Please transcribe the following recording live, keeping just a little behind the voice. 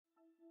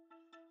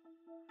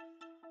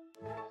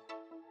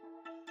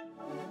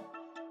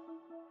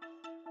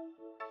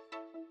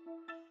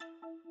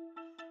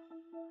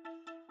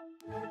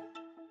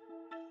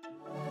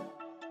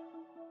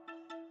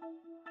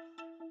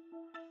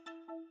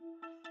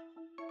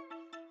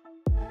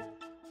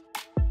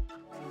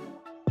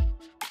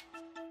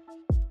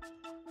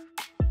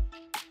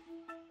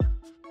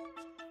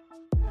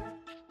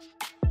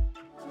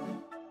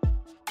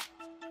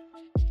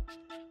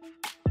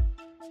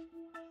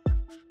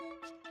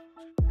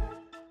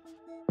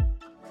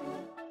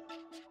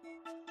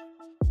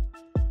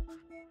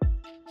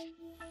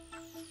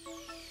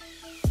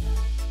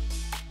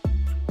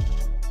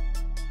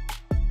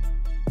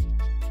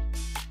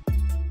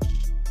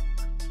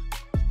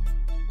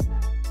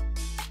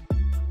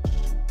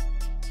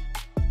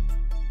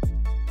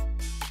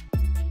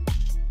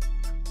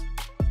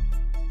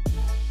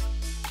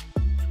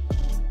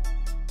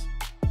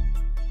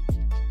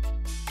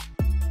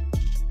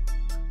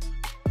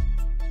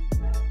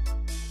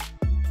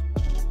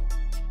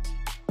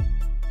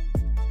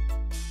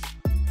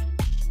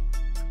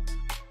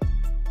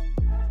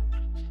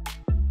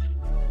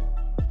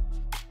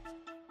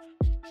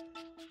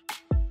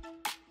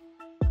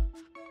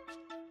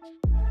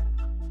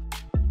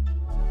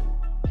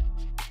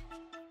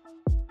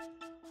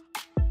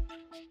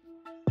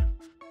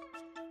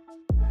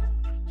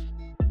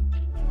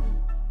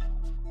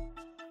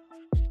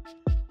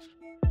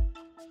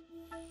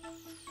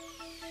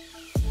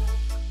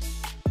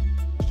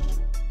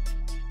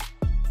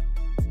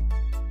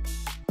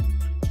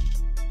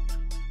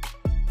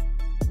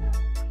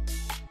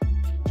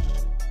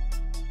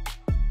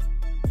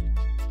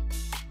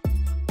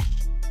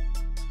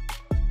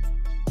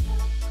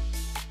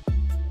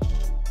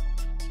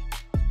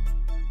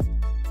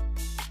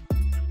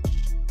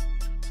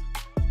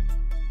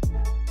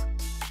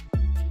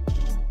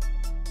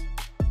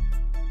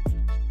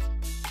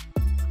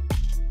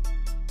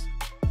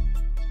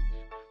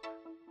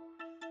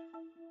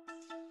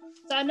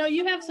I know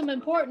you have some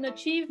important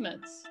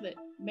achievements that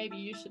maybe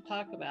you should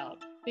talk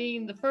about.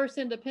 Being the first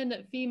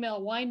independent female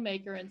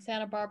winemaker in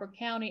Santa Barbara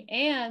County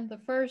and the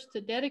first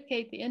to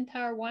dedicate the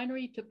entire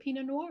winery to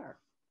Pinot Noir.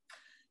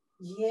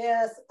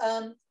 Yes,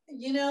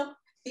 you know,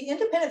 the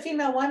independent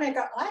female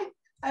winemaker,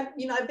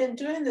 I've been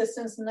doing this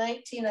since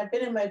I've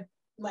been in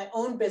my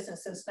own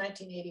business since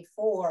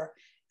 1984.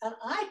 And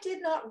I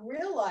did not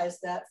realize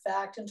that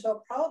fact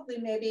until probably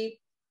maybe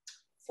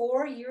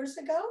 4 years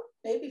ago,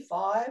 maybe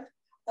 5.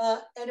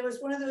 And it was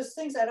one of those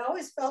things I'd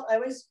always felt I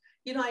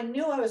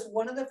knew I was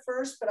one of the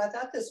first, but I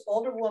thought this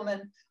older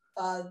woman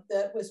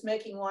that was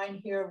making wine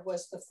here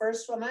was the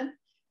first woman.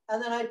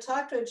 And then I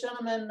talked to a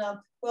gentleman,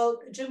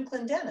 Jim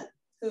Clendenin,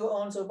 who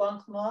owns Au Bon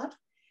Clement.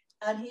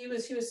 And he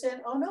was saying,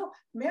 oh no,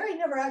 Mary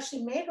never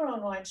actually made her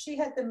own wine. She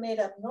had them made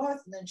up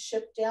north and then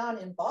shipped down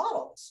in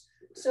bottles.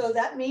 So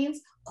that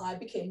means I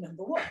became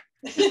number 1.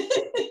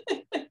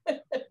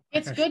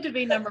 It's good to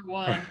be number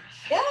 1.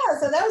 Yeah,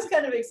 so that was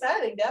kind of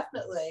exciting,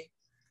 definitely.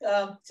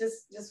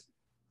 Just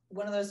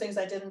one of those things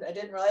I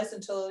didn't realize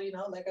until,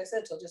 like I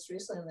said, till just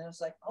recently. And then I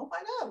was like, oh my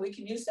God, we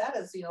can use that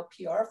as,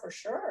 PR for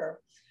sure.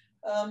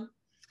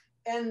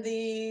 And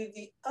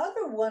the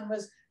other one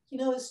was,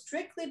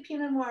 strictly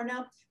Pinot Noir.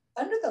 Now,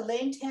 under the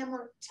Lane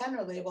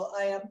Tanner label,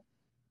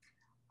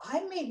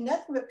 I made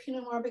nothing but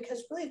Pinot Noir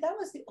because really that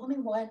was the only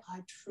wine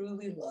I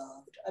truly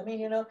loved. I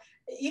mean,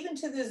 even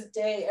to this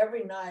day,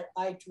 every night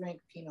I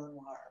drink Pinot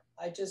Noir.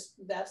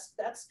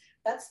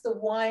 That's the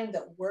wine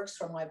that works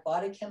for my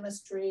body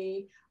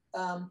chemistry.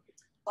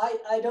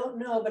 I don't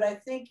know, but I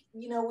think,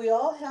 we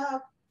all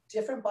have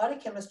different body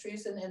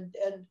chemistries and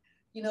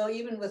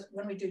even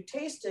when we do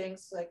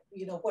tastings, like,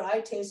 what I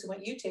taste and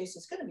what you taste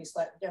is going to be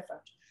slightly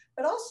different.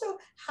 But also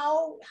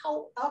how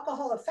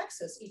alcohol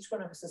affects us, each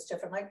one of us is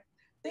different. Like,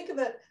 think of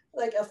it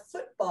like a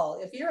football.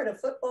 If you're at a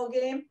football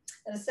game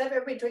and instead of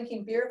everybody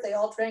drinking beer, if they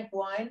all drank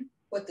wine,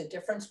 what the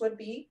difference would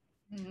be.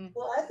 Mm-hmm.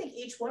 Well, I think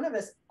each one of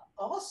us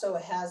also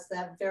has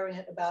that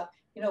variant about,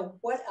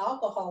 what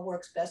alcohol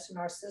works best in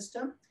our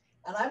system.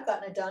 And I've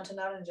gotten it down to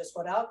not only just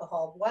what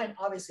alcohol, wine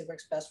obviously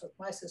works best with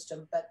my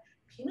system, but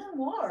Pinot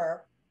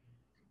Noir,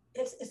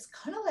 it's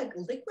kind of like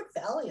liquid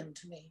Valium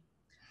to me.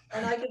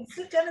 And I can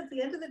sit down at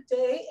the end of the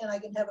day and I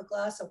can have a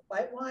glass of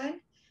white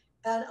wine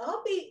and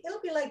it'll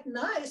be like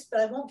nice, but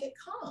I won't get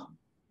calm.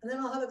 And then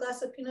I'll have a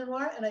glass of Pinot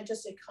Noir and it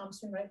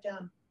calms me right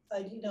down.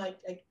 I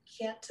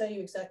can't tell you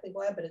exactly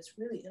why, but it's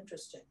really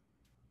interesting.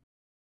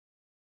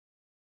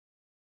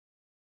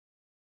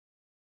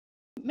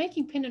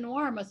 Making Pinot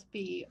Noir must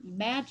be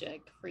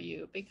magic for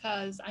you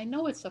because I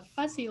know it's a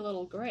fuzzy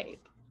little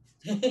grape.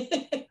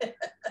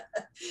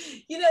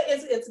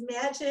 It's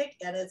magic,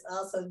 and it's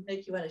also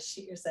make you want to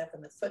shoot yourself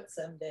in the foot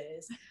some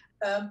days.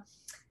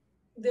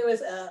 There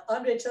was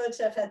Andre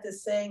Tchelchev had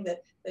this saying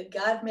that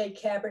God made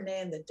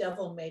Cabernet and the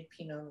devil made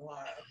Pinot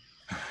Noir.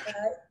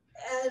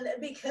 And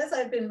because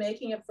I've been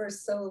making it for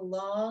so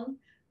long,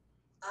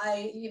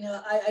 I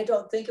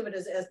don't think of it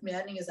as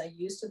maddening as I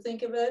used to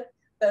think of it.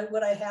 But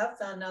what I have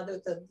found now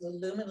that the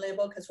Lumin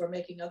label, because we're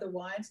making other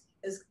wines,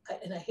 is,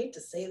 and I hate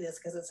to say this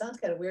because it sounds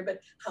kind of weird,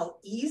 but how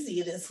easy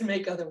it is to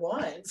make other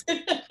wines.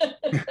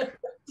 Pinot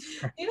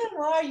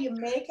Noir, you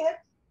make it,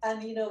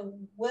 and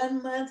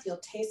 1 month you'll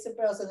taste the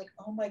barrels and think,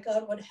 oh my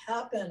God, what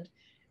happened?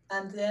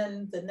 And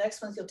then the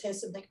next month you'll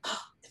taste it and think,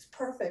 oh, it's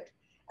perfect.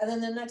 And then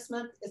the next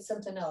month it's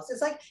something else.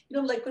 It's like,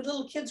 like when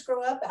little kids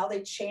grow up, how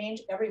they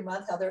change every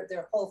month, how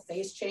their whole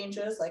face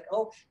changes. Like,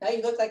 oh, now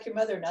you look like your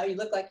mother, now you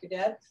look like your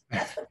dad.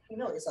 That's what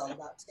Pinot is all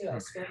about too. I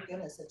swear to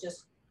goodness,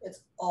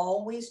 it's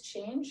always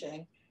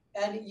changing.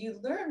 And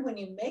you learn when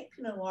you make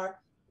Pinot Noir,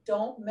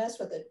 don't mess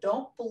with it.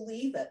 Don't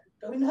believe it.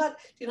 Do not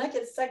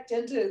get sucked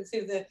into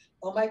the,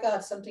 oh my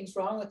God, something's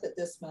wrong with it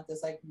this month.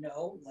 It's like,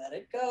 no, let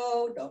it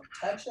go. Don't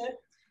touch it.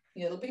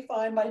 It'll be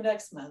fine by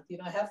next month.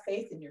 Have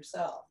faith in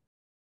yourself.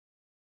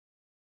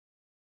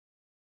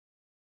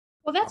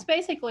 Well, that's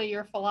basically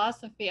your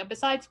philosophy.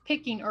 Besides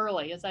picking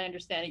early, as I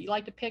understand it, you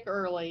like to pick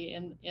early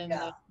in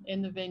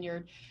the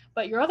vineyard.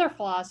 But your other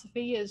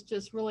philosophy is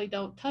just really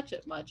don't touch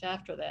it much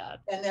after that.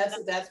 And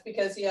that's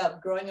because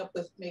growing up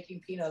with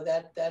making Pinot,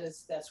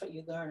 that's what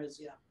you learn is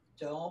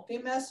don't be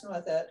messing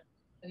with it.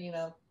 And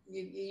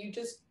you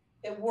just,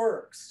 it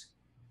works.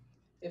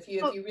 If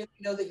you really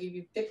know that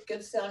you pick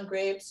good sound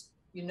grapes,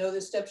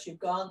 the steps you've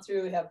gone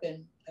through have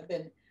been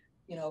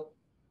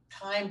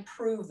time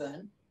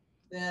proven,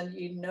 then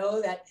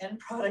that end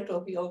product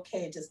will be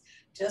okay.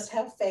 Just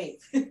have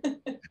faith. Do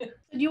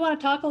you want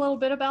to talk a little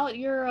bit about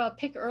your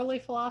pick early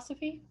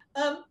philosophy?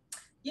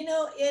 We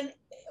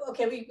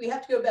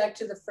have to go back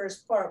to the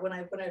first part. When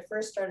I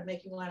first started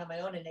making wine on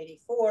my own in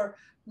 '84,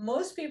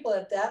 most people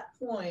at that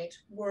point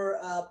were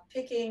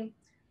picking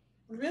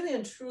really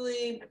and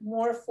truly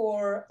more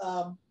for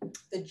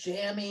the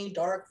jammy,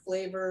 dark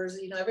flavors.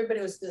 Everybody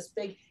was this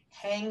big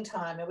hang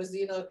time. It was,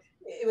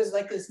 it was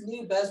like this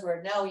new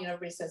buzzword. Now,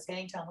 everybody says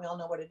hang time. We all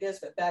know what it is.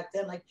 But back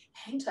then, like,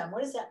 hang time,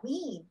 what does that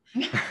mean?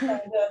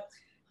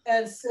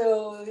 And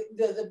so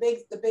the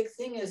big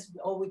thing is,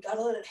 oh, we got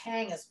to let it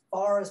hang as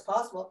far as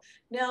possible.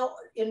 Now,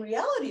 in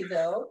reality,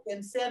 though,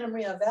 in Santa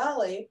Maria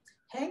Valley,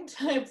 hang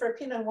time for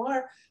Pinot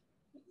Noir,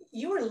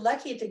 you were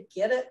lucky to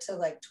get it to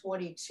like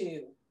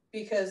 22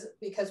 because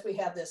we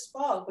have this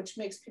fog, which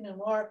makes Pinot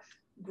Noir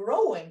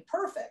growing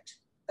perfect.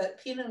 But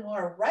Pinot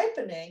Noir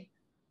ripening,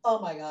 oh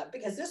my God,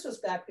 because this was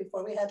back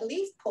before we had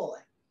leaf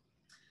pulling.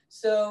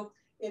 So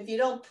if you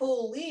don't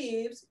pull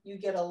leaves, you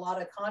get a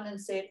lot of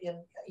condensate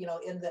in, you know,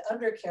 in the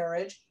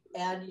undercarriage,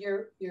 and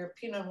your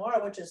Pinot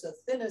Noir, which is the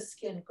thinnest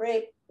skinned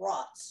grape,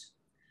 rots.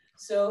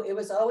 So it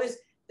was always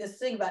this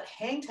thing about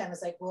hang time.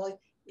 It's like, well,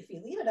 if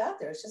you leave it out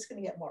there, it's just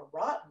going to get more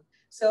rotten.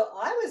 So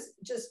I was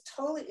just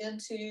totally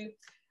into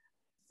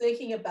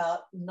thinking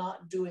about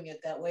not doing it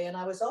that way. And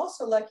I was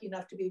also lucky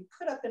enough to be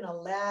put up in a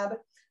lab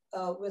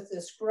with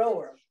this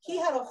grower. He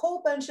had a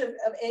whole bunch of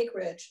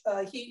acreage.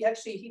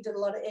 He did a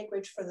lot of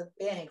acreage for the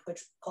bank,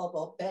 which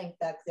Caldwell Bank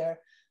back there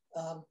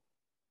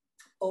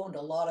owned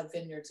a lot of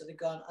vineyards that had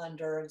gone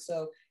under. And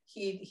so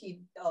he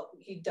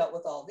dealt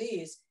with all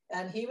these.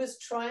 And he was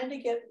trying to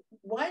get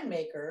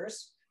winemakers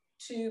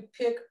to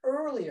pick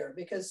earlier,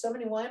 because so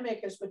many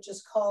winemakers would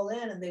just call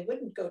in and they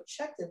wouldn't go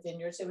check the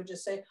vineyards. They would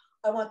just say,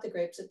 I want the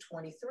grapes at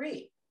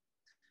 23.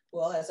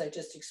 Well, as I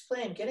just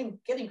explained, getting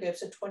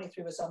grapes at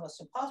 23 was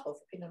almost impossible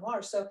for Pinot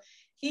Noir. So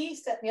he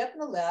set me up in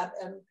the lab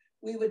and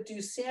we would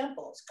do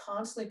samples,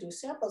 constantly do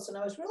samples. And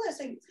I was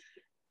realizing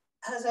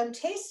as I'm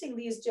tasting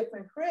these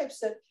different grapes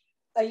that,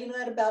 you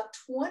know, at about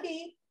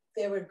 20,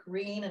 they were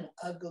green and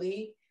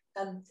ugly.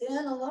 And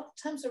then a lot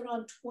of times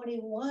around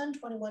 21,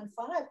 21.5,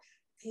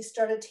 they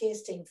started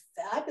tasting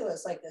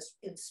fabulous, like this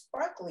in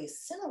sparkly,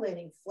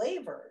 scintillating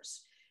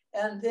flavors.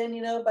 And then,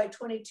 you know, by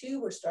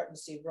 22, we're starting to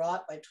see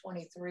rot. By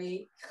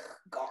 23,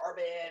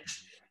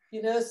 garbage,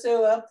 you know.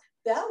 So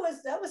that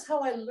was how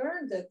I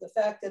learned that the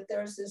fact that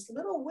there's this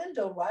little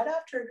window right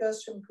after it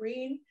goes from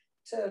green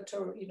to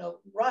you know,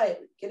 right,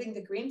 getting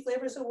the green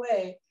flavors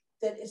away,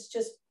 that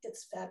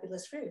it's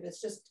fabulous fruit.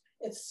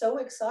 It's so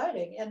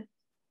exciting. And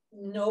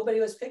nobody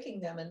was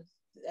picking them. And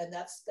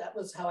that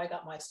was how I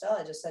got my style.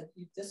 I just said,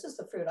 this is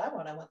the fruit I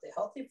want. I want the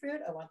healthy fruit.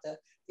 I want the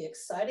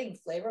exciting,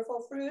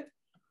 flavorful fruit.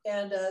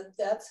 And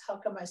that's how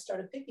come I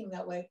started picking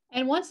that way.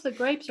 And once the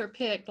grapes are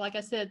picked, like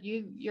I said,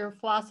 your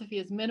philosophy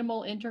is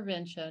minimal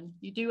intervention.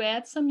 You do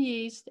add some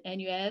yeast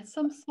and you add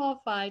some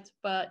sulfites,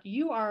 but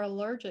you are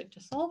allergic to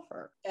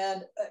sulfur.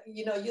 And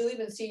you know, you'll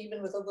even see,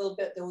 even with a little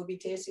bit that we'll be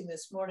tasting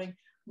this morning,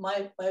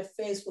 my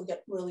face will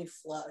get really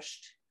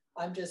flushed.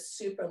 I'm just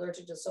super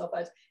allergic to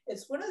sulfites.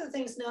 It's one of the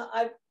things now,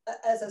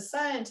 as a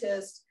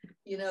scientist,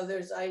 you know,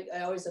 I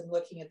always am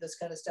looking at this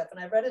kind of stuff.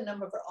 And I read a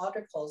number of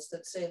articles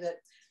that say that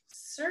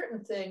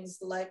certain things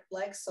like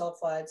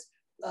sulfites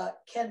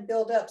can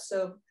build up.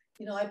 So,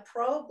 you know, I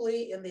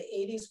probably in the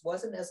 80s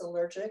wasn't as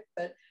allergic,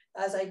 but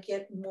as I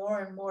get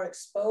more and more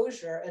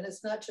exposure, and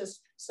it's not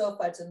just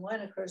sulfites in wine,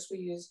 of course, we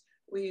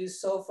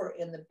use sulfur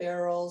in the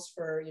barrels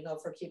for, you know,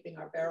 for keeping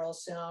our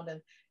barrels sound,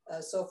 and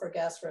sulfur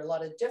gas for a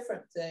lot of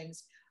different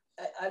things.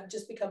 I've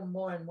just become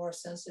more and more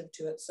sensitive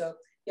to it. So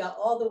yeah,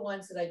 all the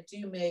wines that I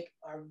do make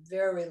are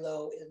very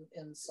low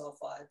in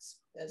sulfites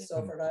and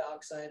sulfur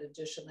dioxide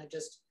addition.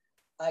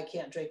 I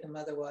can't drink them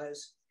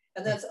otherwise.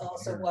 And that's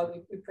also why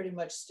we pretty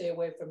much stay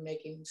away from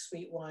making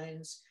sweet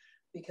wines,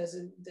 because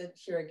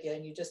here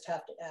again, you just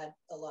have to add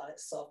a lot of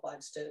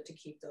sulfites to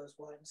keep those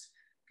wines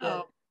good.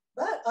 Oh.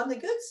 But on the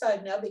good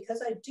side now,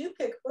 because I do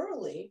pick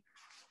early,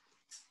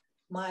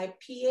 my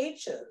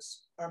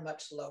pHs are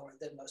much lower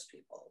than most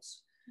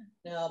people's.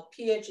 Now,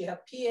 pH, you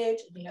have pH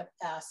and you have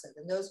acid,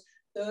 and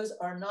those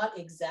are not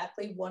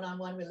exactly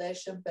one-on-one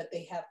relation, but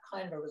they have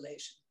kind of a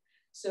relation.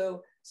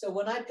 So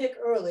when I pick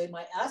early,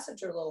 my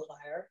acids are a little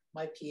higher,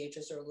 my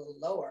pHs are a little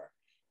lower.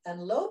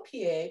 And low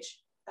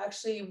pH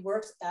actually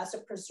works as a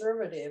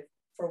preservative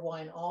for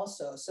wine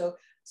also.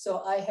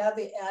 So I have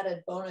the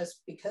added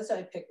bonus, because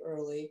I pick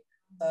early,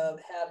 of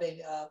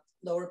having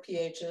lower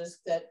pHs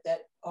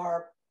that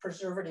are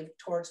preservative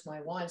towards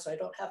my wine. So I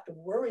don't have to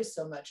worry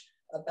so much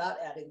about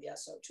adding the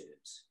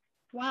SO2s.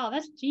 Wow,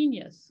 that's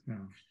genius. Yeah.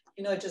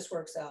 You know, it just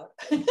works out.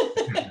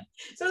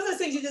 Some of those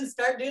things you didn't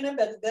start doing them,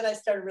 but then I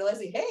started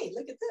realizing, hey,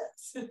 look at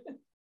this.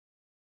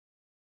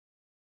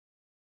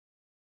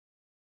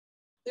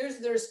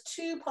 There's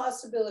two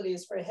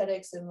possibilities for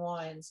headaches in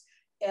wines,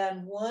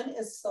 and one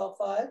is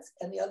sulfites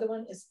and the other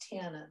one is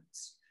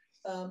tannins.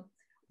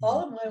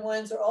 All of my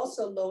wines are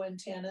also low in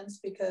tannins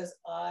because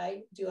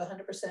I do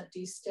 100%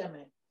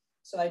 destemming.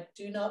 So I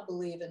do not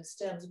believe in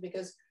stems,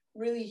 because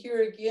really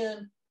here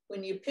again,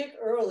 when you pick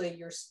early,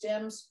 your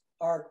stems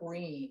are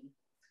green,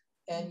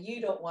 and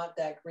you don't want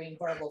that green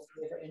horrible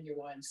flavor in your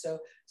wine.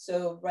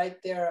 So right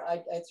there,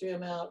 I threw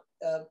them out.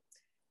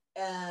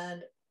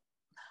 And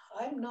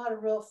I'm not a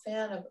real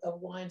fan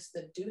of wines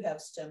that do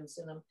have stems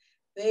in them.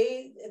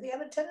 They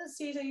have a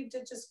tendency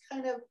to just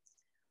kind of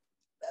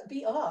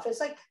be off. It's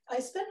like, I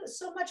spent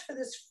so much for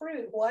this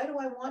fruit. Why do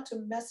I want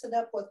to mess it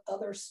up with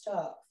other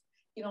stuff?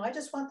 You know, I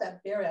just want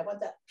that berry. I want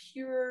that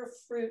pure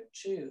fruit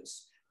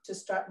juice to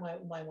start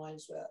my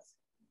wines with.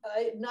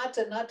 not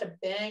to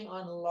bang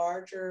on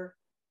larger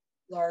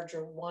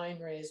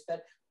wineries,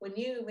 but when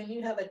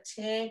you have a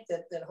tank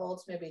that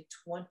holds maybe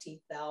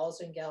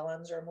 20,000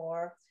 gallons or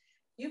more,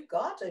 you've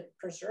got to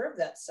preserve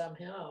that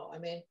somehow. I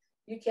mean,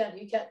 you can't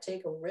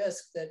take a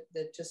risk that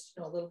just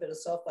a little bit of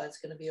sulfide is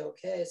going to be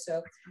okay.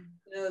 So,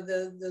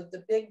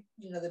 the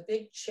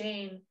big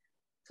chain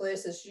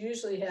places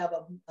usually have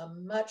a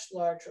much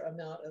larger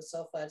amount of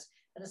sulfides,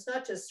 and it's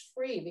not just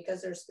free,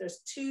 because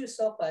there's two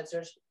sulfides.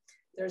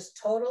 There's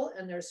total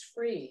and there's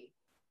free.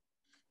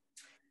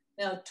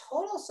 Now,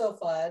 total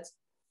sulfides,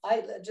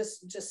 I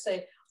just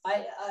say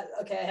I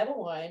have a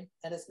wine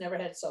and it's never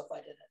had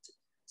sulfide in it,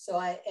 so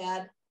I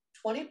add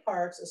 20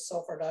 parts of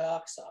sulfur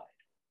dioxide.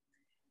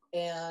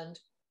 And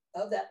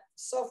of that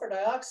sulfur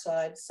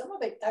dioxide, some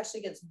of it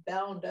actually gets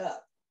bound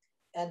up.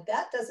 And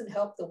that doesn't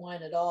help the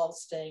wine at all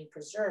staying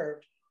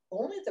preserved.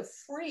 Only the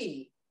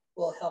free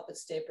will help it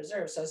stay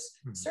preserved. So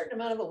a certain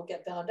amount of it will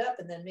get bound up,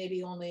 and then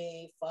maybe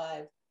only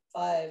five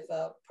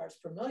parts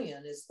per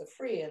million is the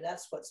free, and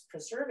that's what's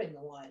preserving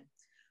the wine.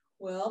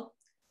 Well,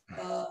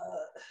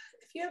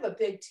 if you have a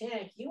big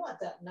tank, you want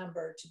that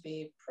number to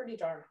be pretty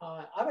darn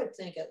high. I would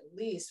think at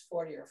least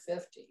 40 or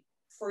 50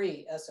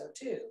 free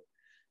SO2.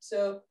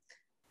 So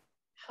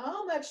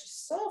how much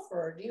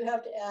sulfur do you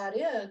have to add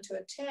into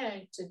a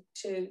tank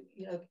to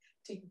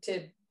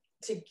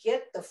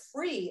get the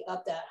free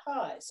up that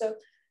high? So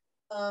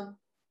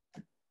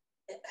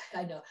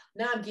I know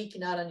now I'm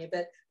geeking out on you,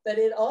 but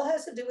it all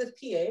has to do with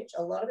pH.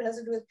 A lot of it has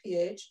to do with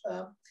pH,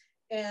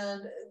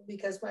 and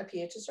because my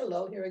pHs are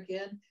low here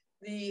again,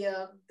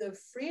 the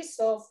free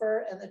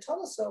sulfur and the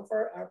total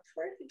sulfur are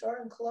pretty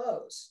darn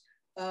close.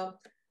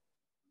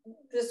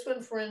 This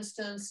one, for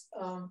instance,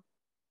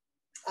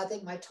 I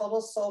think my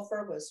total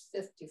sulfur was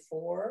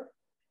 54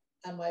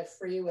 and my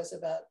free was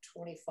about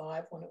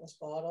 25 when it was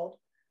bottled.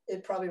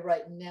 It probably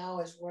right now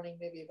is running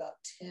maybe about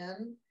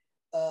 10.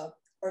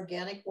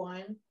 Organic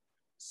wine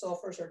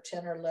sulfurs are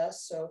 10 or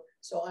less.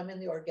 So I'm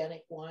in the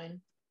organic wine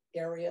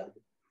area.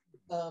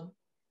 And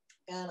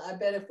I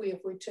bet if we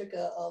took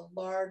a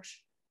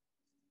large,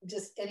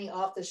 just any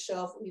off the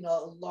shelf,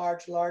 a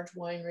large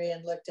winery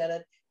and looked at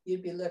it,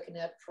 you'd be looking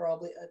at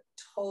probably a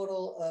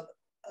total of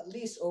at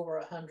least over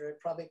 100,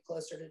 probably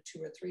closer to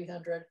 200 or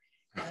 300,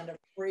 and a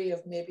free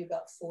of maybe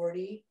about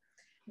 40.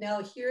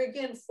 Now here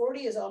again,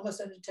 40 is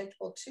almost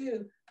undetectable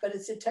too, but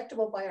it's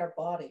detectable by our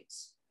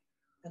bodies.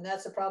 And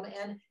that's the problem.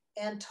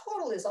 And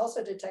total is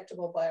also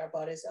detectable by our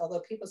bodies,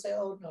 although people say,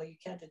 oh no, you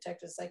can't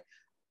detect it. It's like,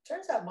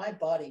 turns out my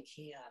body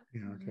can.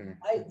 Yeah, okay.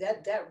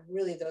 That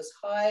really, the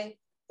high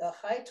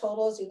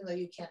totals, even though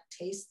you can't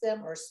taste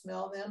them or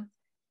smell them,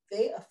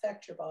 they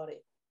affect your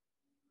body.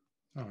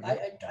 Oh,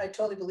 yeah. I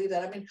totally believe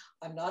that. I mean,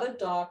 I'm not a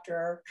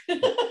doctor.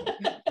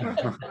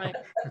 Right.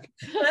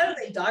 But I don't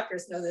think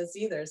doctors know this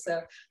either.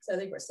 So I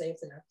think we're safe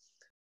there.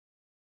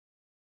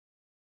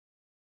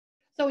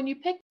 So when you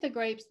pick the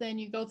grapes, then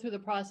you go through the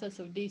process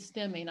of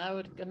destemming. I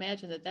would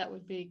imagine that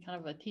would be kind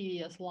of a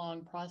tedious,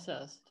 long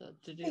process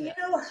to do that.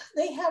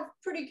 They have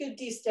pretty good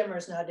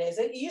destemmers nowadays.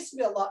 It used to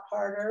be a lot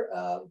harder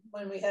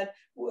when we had,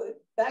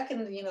 back in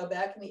the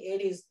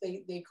 80s,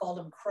 they called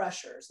them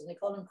crushers, and they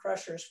called them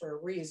crushers for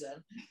a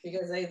reason,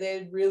 because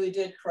they really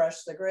did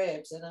crush the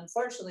grapes. And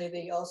unfortunately,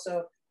 they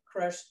also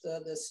crushed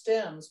the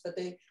stems, but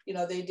they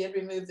did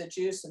remove the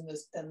juice and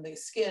the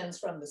skins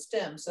from the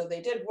stems. So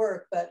they did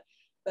work, but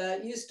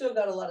you still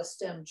got a lot of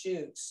stem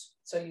juice.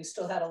 So you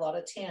still had a lot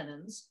of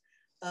tannins.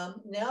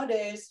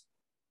 Nowadays,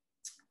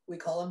 we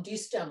call them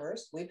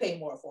destemmers. We pay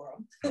more for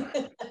them.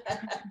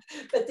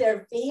 But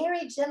they're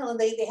very gentle, and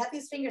they have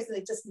these fingers and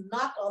they just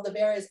knock all the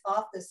berries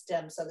off the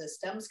stem. So the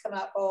stems come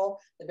out whole,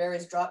 the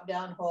berries drop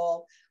down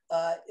whole.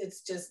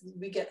 It's just,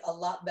 we get a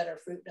lot better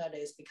fruit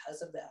nowadays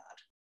because of that.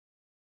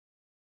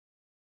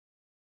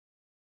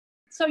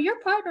 So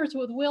you're partners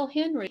with Will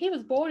Henry. He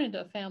was born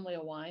into a family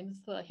of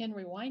wines, the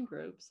Henry Wine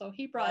Group. So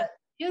he brought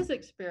his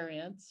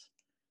experience.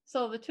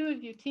 So the two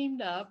of you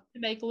teamed up to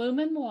make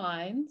Lumin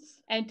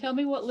Wines. And tell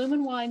me what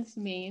Lumin Wines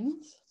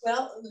means.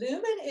 Well,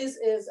 Lumin is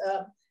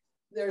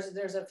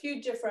there's a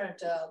few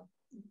different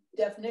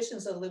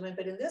definitions of lumen,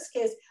 but in this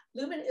case,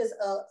 lumen is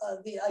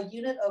a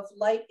unit of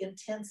light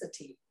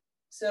intensity.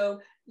 So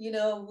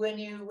when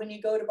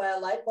you go to buy a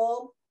light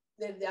bulb,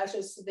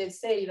 they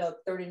say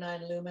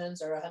 39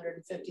 lumens or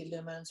 150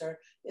 lumens, or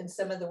in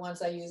some of the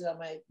ones I use on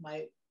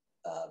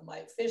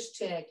my fish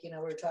tank,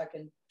 we're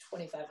talking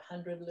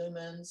 2,500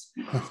 lumens.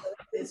 So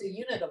it's a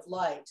unit of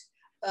light.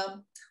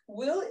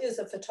 Will is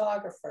a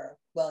photographer.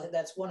 Well,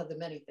 that's one of the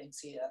many things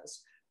he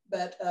does.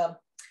 But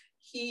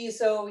he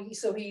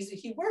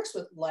works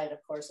with light,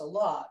 of course, a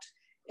lot.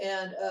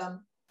 And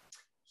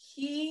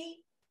he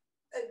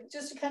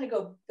just to kind of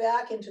go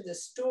back into the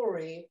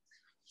story,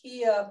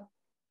 he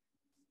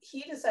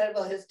decided,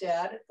 well, his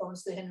dad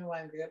owns the Henry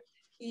Wine Group.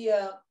 He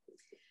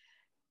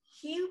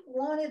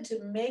wanted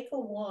to make a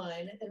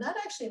wine, and not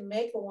actually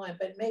make a wine,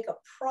 but make a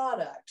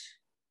product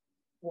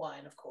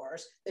wine, of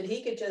course, that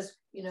he could just,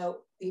 he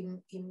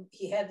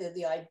had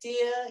the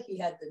idea, he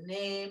had the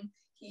name,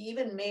 he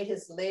even made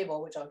his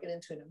label, which I'll get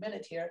into in a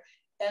minute here.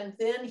 And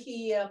then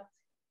he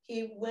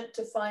went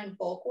to find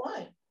bulk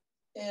wine,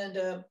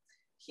 and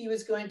he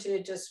was going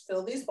to just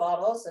fill these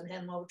bottles and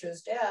hand them over to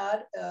his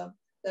dad.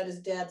 Let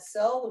his dad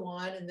sell the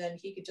wine, and then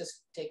he could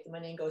just take the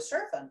money and go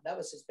surfing. That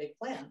was his big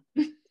plan.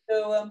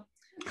 So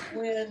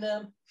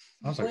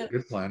sounds like a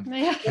good plan.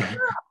 Yeah.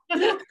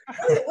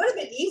 It would have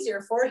been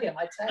easier for him,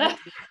 I tell you.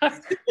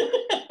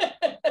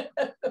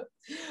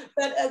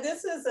 But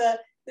this is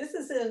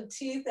in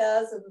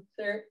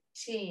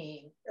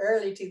 2013,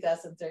 early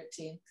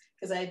 2013,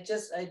 because I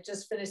just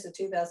finished the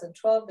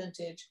 2012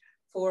 vintage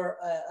for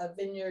a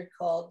vineyard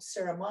called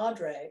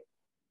Madre,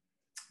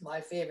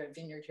 my favorite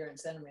vineyard here in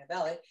Santa Maria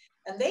Valley,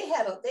 and they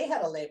had a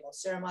label,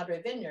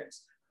 Madre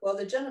Vineyards. Well,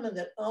 the gentleman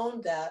that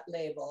owned that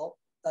label,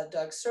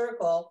 Doug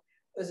Circle,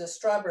 was a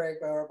strawberry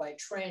grower by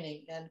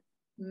training, and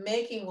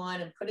making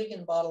wine and putting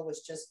in bottle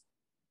was just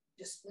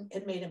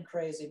it made him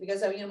crazy,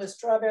 because with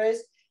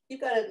strawberries, you've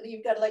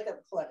got like a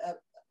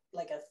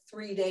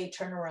 3-day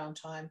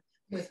turnaround time.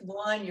 With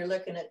wine, you're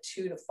looking at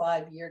 2 to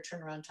 5 year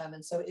turnaround time,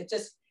 and so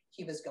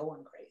he was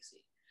going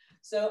crazy.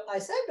 So I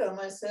said to him,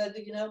 I said,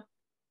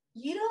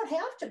 you don't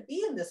have to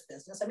be in this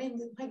business. I mean,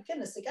 my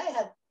goodness, the guy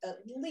had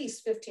at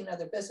least 15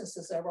 other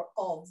businesses that were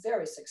all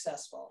very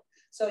successful.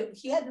 So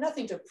he had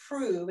nothing to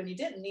prove, and he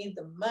didn't need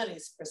the money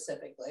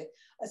specifically.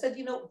 I said,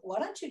 why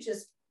don't you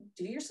just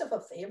do yourself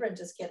a favor and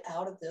just get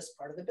out of this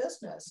part of the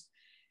business?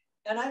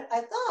 And I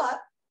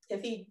thought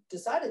if he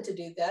decided to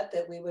do that,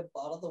 that we would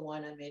bottle the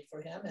wine I made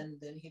for him,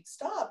 and then he'd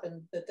stop.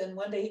 But then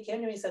one day he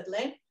came to me and said,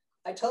 Lane,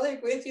 I totally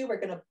agree with you. We're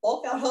going to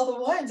bulk out all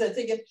the wines. I'm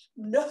thinking,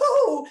 no,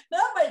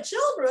 not my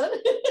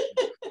children.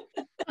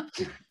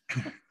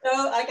 So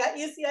I got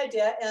used to the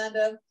idea.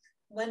 And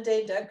one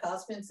day Doug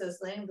calls me and says,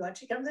 Lane, why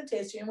don't you come to the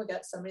tasting room? We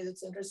got somebody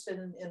that's interested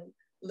in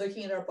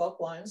looking at our bulk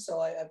wines.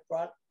 So I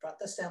brought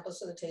the samples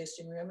to the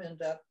tasting room,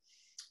 and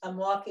I'm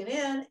walking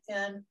in,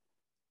 and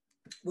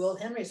Will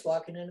Henry's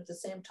walking in at the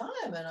same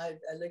time. And I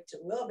looked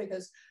at Will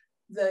because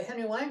the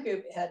Henry Wine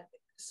Group had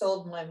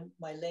sold my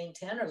Lane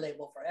Tanner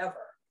label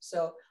forever.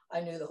 So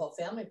I knew the whole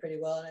family pretty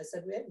well. And I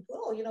said,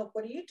 Will,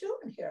 what are you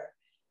doing here?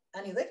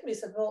 And he looked at me and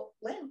said, well,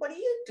 Lane, what are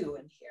you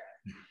doing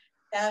here?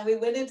 And we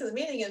went into the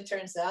meeting, and it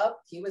turns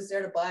out he was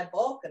there to buy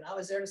bulk and I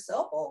was there to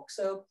sell bulk.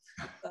 So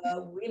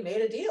we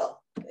made a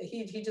deal.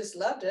 He just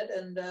loved it.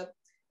 And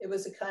it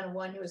was the kind of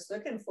wine he was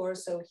looking for.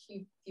 So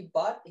he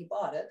bought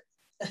it.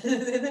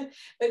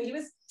 But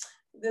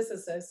this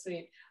is so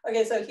sweet.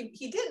 Okay, so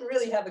he didn't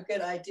really have a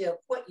good idea of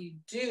what you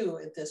do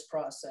at this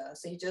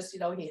process. He just,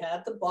 he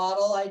had the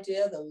bottle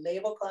idea, the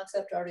label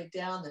concept already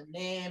down, the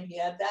name, he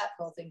had that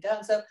whole thing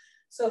down.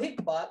 So he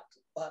bought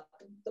the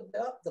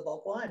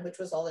bulk wine, which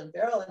was all in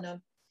barrel. And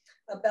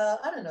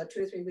about,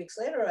 2 or 3 weeks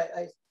later,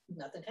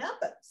 nothing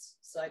happens.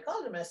 So I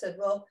called him. I said,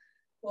 well,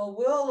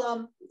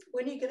 Will,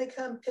 when are you going to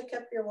come pick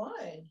up your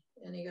wine?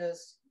 And he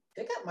goes,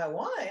 pick up my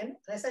wine?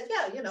 And I said,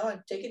 yeah,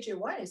 and take it to your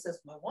wine. He says,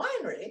 my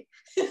winery?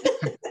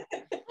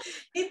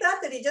 He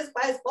thought that he just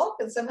buys bulk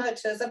and somehow it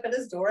shows up at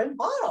his door in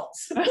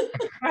bottles.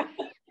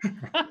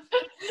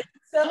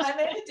 So I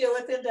made a deal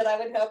with him that I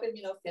would help him,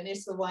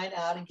 finish the wine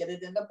out and get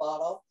it in the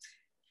bottle,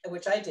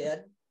 which I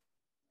did.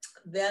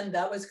 Then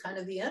that was kind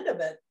of the end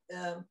of it.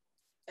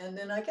 And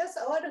then I guess,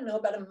 I don't know,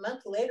 about a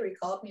month later, he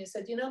called me and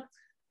said,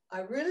 I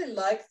really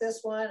like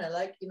this wine. I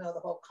like, the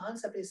whole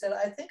concept. He said,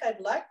 I think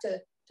I'd like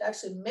to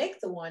actually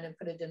make the wine and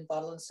put it in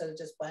bottle instead of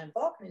just buying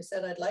bulk. And he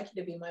said, I'd like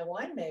you to be my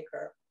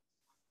winemaker.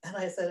 And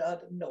I said, oh,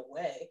 no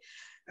way.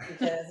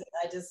 Because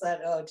I just thought,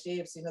 oh,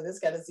 geez, this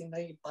guy doesn't even know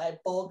you buy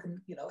bulk and,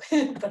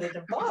 put it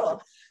in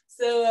bottle.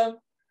 So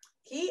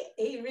he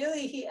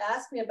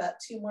asked me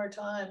about 2 more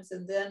times.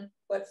 And then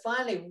what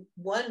finally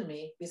won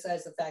me,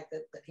 besides the fact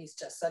that he's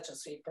just such a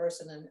sweet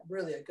person and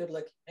really a good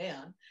looking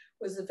man,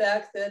 was the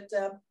fact that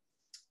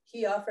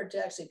he offered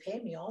to actually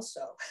pay me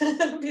also,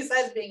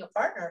 besides being a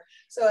partner.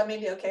 So I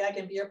mean, okay, I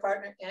can be your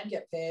partner and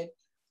get paid.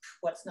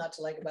 What's not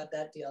to like about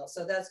that deal?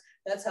 So that's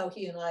how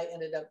he and I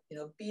ended up,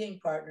 being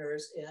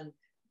partners and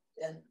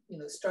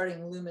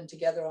starting Lumen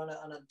together on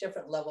a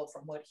different level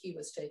from what he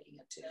was taking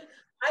it to.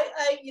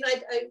 I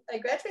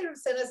graduated from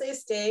San Jose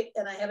State,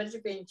 and I have a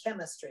degree in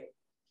chemistry.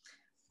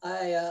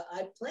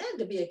 I planned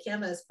to be a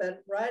chemist,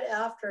 but right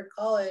after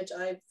college,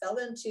 I fell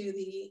into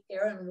the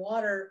air and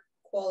water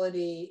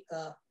quality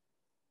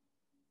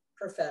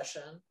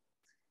profession.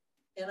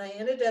 And I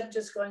ended up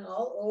just going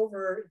all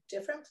over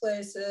different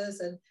places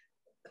and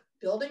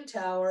building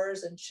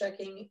towers and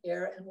checking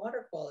air and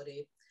water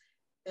quality.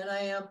 And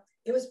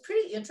it was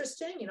pretty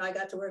interesting. I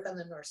got to work on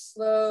the North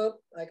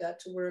Slope. I got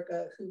to work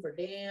at Hoover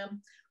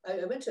Dam.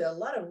 I went to a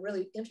lot of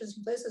really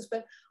interesting places,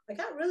 but I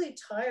got really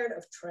tired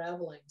of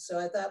traveling. So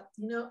I thought,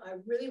 I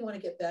really want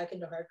to get back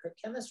into hardcore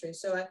chemistry.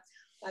 So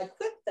I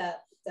quit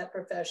that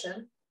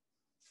profession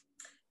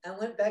and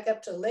went back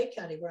up to Lake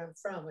County, where I'm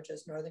from, which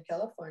is Northern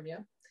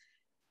California,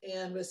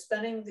 and was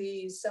spending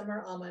the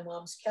summer on my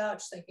mom's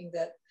couch thinking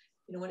that,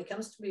 when it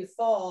comes to be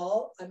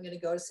fall, I'm going to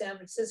go to San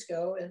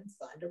Francisco and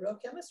find a real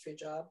chemistry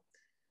job.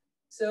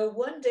 So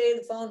one day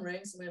the phone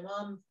rings, and my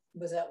mom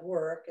was at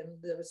work,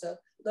 and there was a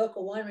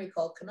local winery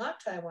called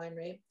Canoctai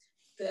Winery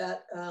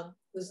that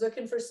was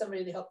looking for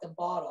somebody to help them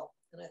bottle.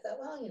 And I thought,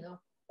 well, you know,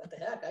 what the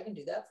heck, I can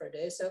do that for a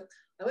day. So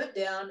I went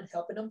down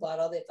helping them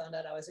bottle. They found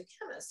out I was a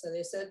chemist. So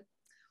they said,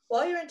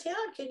 while you're in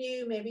town, can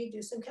you maybe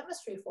do some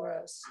chemistry for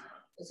us?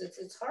 Because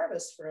it's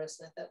harvest for us.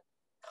 And I thought,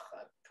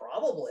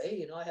 probably,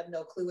 you know, I have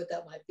no clue what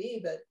that might be,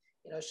 but,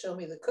 you know, show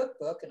me the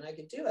cookbook and I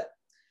could do it.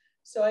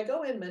 So I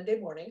go in Monday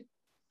morning,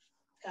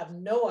 have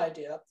no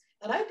idea.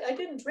 And I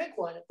didn't drink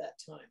wine at that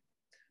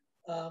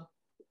time.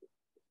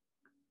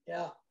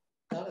 Yeah,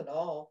 not at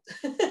all.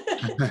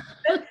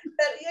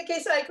 But, okay,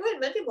 so I go in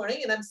Monday morning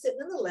and I'm sitting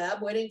in the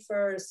lab waiting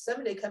for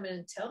somebody to come in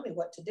and tell me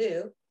what to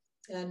do.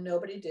 And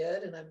nobody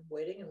did. And I'm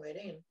waiting and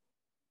waiting. And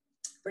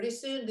pretty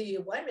soon the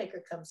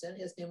winemaker comes in.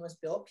 His name was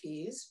Bill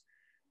Pease.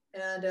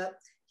 And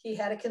he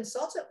had a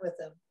consultant with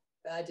him.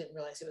 I didn't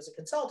realize he was a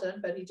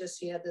consultant, but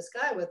he had this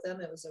guy with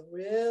him. It was a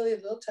really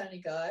little tiny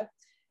guy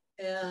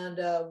and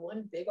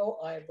one big old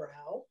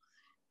eyebrow.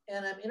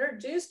 And I'm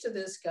introduced to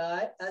this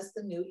guy as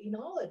the new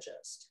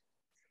enologist.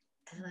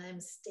 And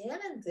I'm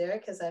standing there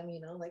because I'm,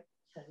 you know, like,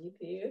 how do you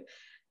do?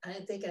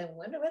 I'm thinking, I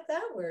wonder what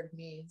that word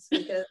means.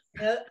 Because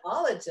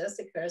enologist,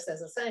 of course,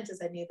 as a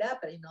scientist, I knew that,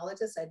 but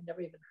enologist, I'd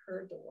never even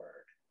heard the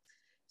word.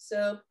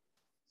 So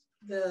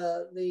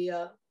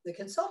the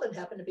consultant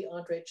happened to be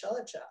Andrei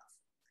Chalachev.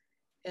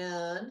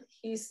 And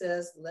he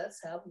says, let's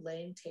have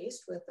Lane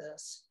taste with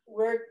us.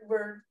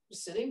 We're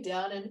sitting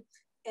down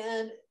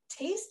and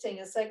tasting.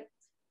 It's like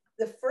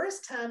the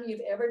first time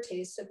you've ever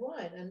tasted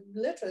wine. And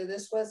literally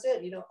this was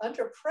it, you know,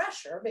 under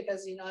pressure,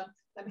 because, you know,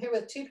 I'm here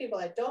with two people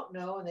I don't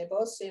know, and they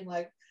both seem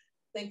like,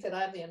 think that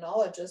I'm the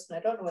enologist, and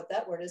I don't know what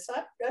that word is. So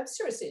I'm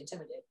seriously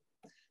intimidated.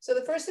 So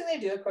the first thing they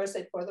do, of course,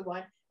 they pour the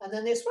wine and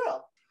then they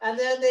swirl. And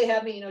then they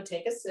have me, you know,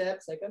 take a sip.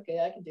 It's like,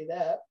 okay, I can do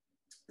that.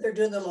 They're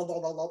doing the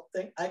little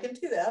thing. I can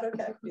do that.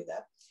 Okay, I can do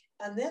that.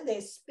 And then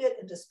they spit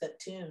into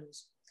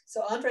spittoons.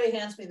 So Andre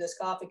hands me this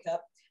coffee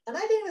cup, and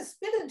I didn't even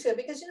spit into it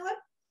because, you know what?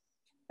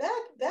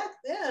 Back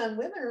then,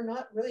 women are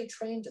not really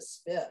trained to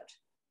spit.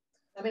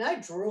 I mean, I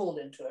drooled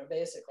into it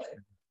basically.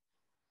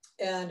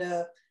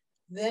 And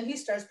then he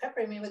starts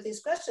peppering me with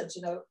these questions.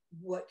 You know,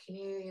 what can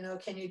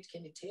you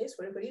taste?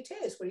 What do you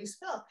taste? What do you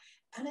smell?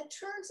 And it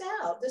turns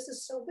out, this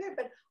is so weird,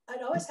 but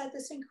I'd always had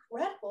this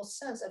incredible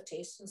sense of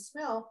taste and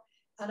smell.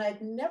 And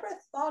I'd never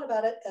thought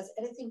about it as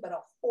anything but a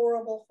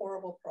horrible,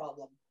 horrible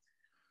problem.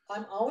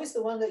 I'm always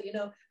the one that, you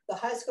know, the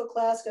high school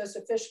class goes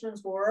to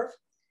Fisherman's Wharf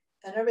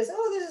and everybody's,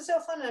 oh, this is so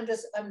fun. And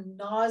I'm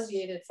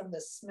nauseated from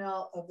the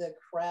smell of the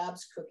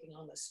crabs cooking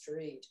on the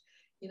street.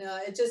 You know,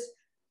 I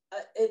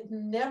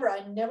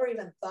never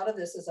even thought of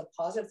this as a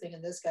positive thing.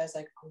 And this guy's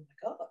like, oh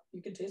my God,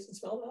 you can taste and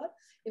smell that?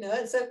 You know,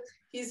 and so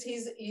he's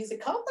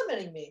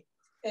complimenting me.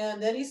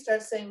 And then he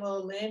starts saying, well,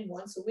 Elaine,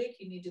 once a week,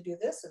 you need to do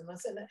this. And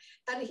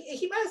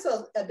he might as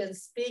well have been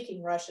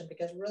speaking Russian,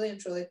 because really and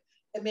truly,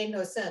 it made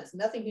no sense.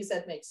 Nothing he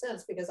said makes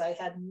sense because I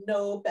had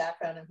no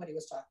background in what he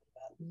was talking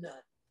about,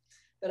 none.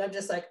 But I'm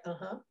just like,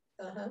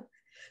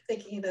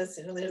 thinking, you know,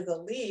 sooner or later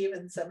they'll leave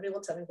and somebody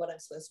will tell me what I'm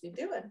supposed to be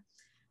doing.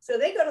 So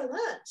they go to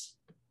lunch.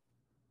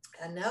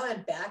 And now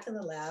I'm back in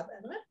the lab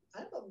and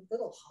I'm a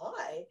little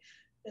high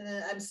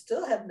and I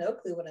still have no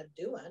clue what I'm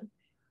doing.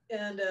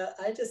 And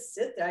I just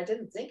sit there. I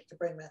didn't think to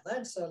bring my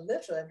lunch. So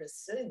literally I'm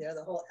just sitting there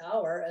the whole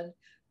hour. And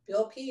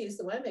Bill Pease,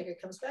 the winemaker,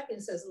 comes back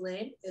and says,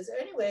 Lane, is there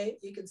any way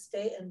you can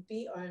stay and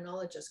be our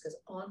enologist? Because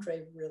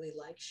Andre really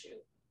likes you.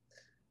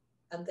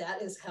 And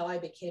that is how I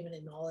became an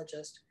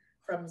enologist,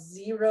 from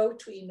zero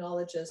to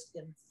enologist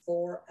in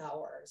 4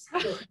 hours,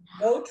 with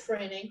no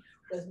training,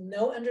 with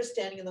no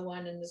understanding of the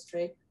wine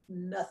industry,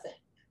 nothing.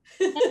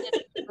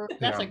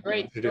 That's a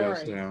great story.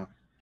 It is, yeah.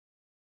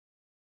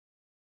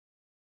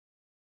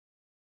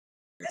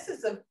 This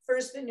is the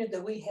first vineyard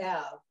that we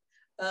have.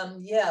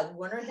 The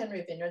Warner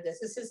Henry Vineyard.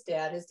 This is his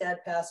dad. His dad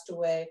passed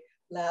away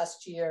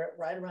last year,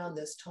 right around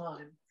this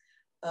time.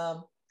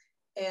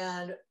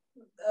 And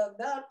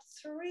about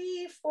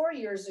 3-4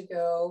 years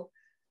ago,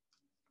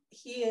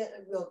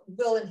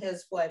 Bill and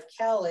his wife,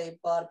 Callie,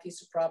 bought a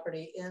piece of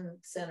property in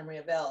Santa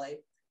Maria Valley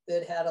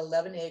that had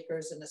 11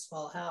 acres and a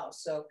small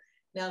house. So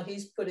now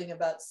he's putting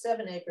about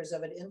 7 acres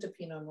of it into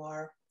Pinot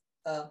Noir,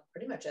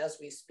 pretty much as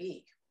we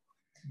speak.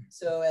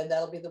 So, and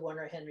that'll be the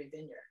Warner Henry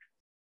Vineyard.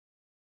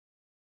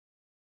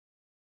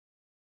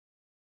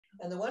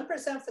 And the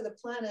 1% for the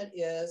planet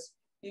is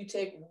you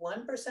take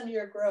 1% of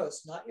your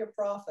gross, not your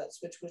profits,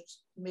 which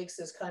makes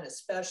this kind of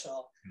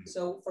special.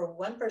 So for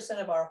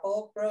 1% of our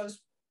whole gross,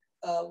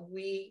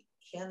 we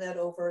hand that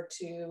over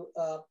to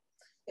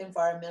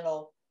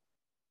environmental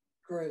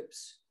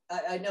groups.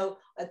 I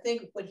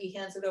think what he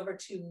hands it over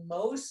to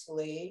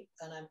mostly,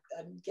 and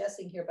I'm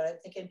guessing here, but I'm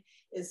thinking,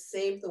 is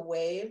Save the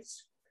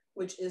Waves,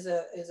 which is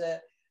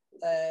a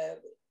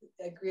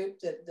group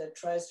that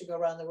tries to go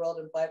around the world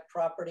and buy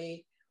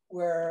property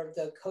where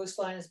the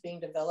coastline is being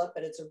developed,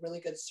 but it's a really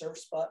good surf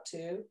spot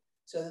too,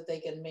 so that they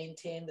can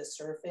maintain the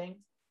surfing.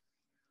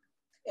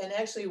 And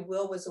actually,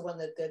 Will was the one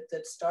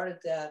that started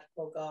that.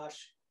 Oh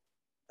gosh,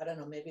 I don't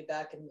know, maybe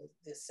back in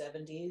the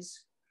 70s.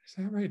 Is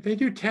that right? They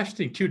do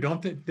testing too,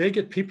 don't they? They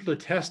get people to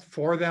test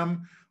for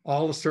them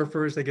all the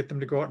surfers, they get them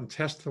to go out and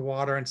test the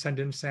water and send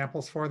in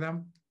samples for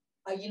them?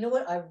 You know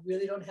what? I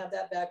really don't have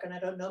that background. I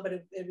don't know, but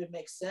it would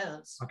make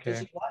sense. Okay.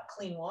 Because you want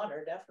clean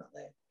water,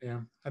 definitely.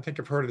 Yeah, I think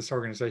I've heard of this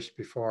organization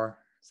before.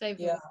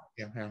 Yeah.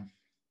 Yeah.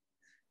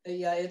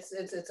 Yeah, it's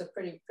a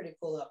pretty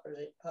cool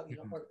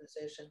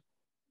organization.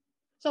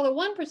 So the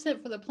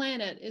 1% for the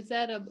Planet, is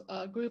that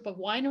a group of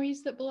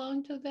wineries that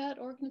belong to that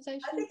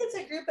organization? I think it's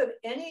a group of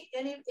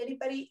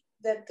anybody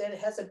that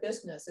has a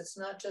business. It's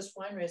not just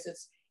wineries.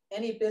 It's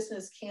any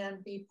business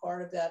can be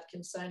part of that,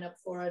 can sign up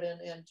for it.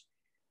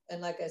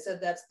 And like I said,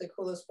 that's the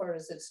coolest part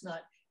is it's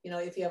not, you know,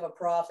 if you have a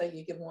profit,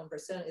 you give 1%.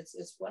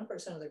 It's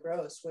 1% of the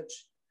gross,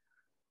 which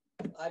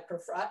I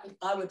prefer.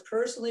 I would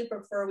personally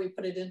prefer we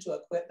put it into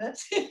equipment.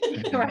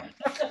 Right.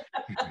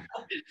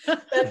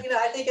 But, you know,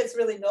 I think it's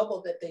really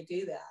noble that they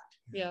do that.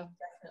 Yeah.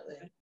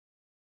 Definitely.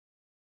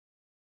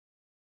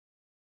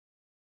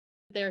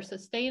 They're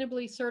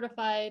sustainably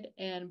certified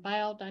and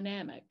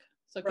biodynamic.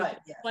 So could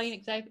you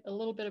explain a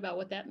little bit about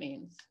what that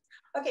means?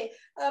 Okay,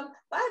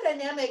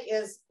 biodynamic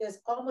is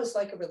almost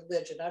like a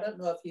religion. I don't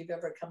know if you've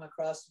ever come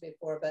across it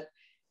before, but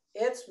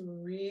it's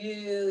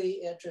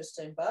really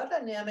interesting.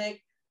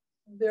 Biodynamic,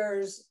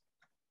 there's,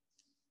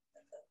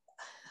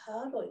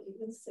 how do I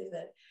even say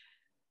that?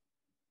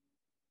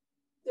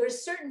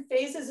 There's certain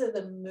phases of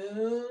the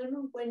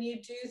moon when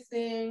you do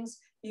things.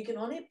 You can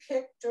only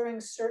pick during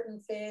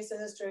certain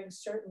phases, during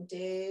certain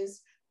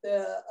days.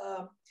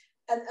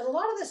 And a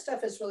lot of this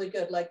stuff is really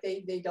good. Like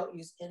they don't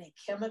use any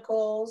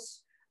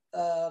chemicals.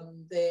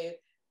 They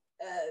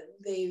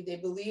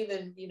believe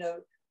in, you know,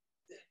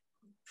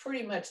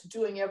 pretty much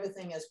doing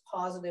everything as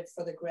positive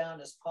for the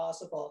ground as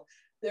possible.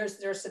 There's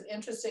some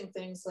interesting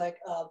things like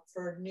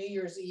for New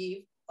Year's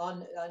Eve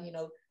on you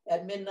know,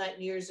 at midnight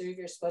New Year's Eve,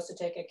 you're supposed to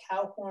take a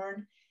cow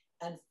horn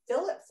and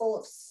fill it full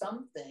of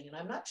something, and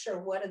I'm not sure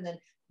what, and then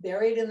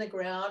bury it in the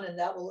ground, and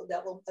that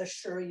will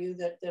assure you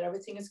that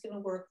everything is going to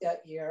work that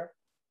year.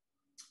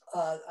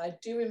 I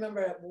do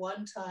remember at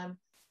one time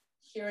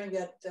hearing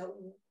that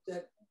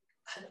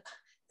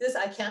this,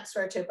 I can't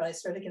swear to it, but I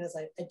swear to goodness,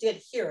 I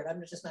did hear it.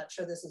 I'm just not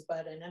sure this is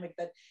biodynamic,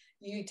 but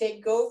you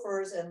take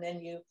gophers and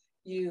then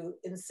you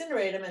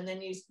incinerate them, and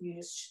then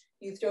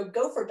you throw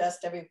gopher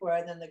dust everywhere,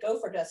 and then the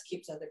gopher dust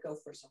keeps other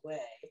gophers away.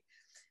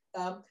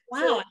 Wow,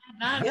 so, I have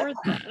not heard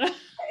that.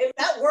 If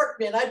that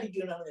worked, man, I'd be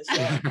doing all this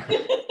stuff.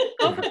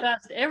 Gopher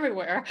dust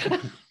everywhere.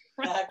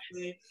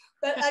 Exactly.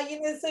 But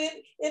you know, so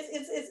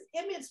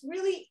it's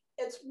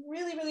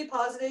really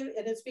positive,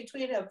 and it's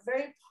between a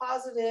very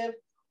positive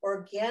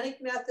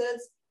organic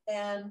methods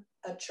and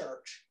a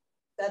church.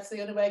 That's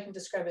the only way I can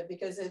describe it,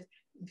 because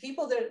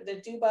people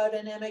that do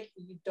biodynamic,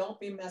 you don't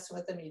be messing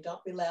with them, you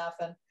don't be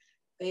laughing.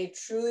 They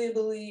truly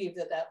believe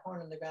that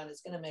horn in the ground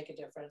is going to make a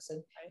difference,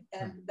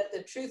 but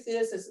the truth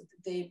is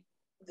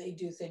they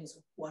do things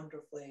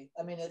wonderfully.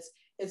 I mean,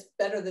 it's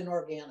better than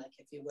organic,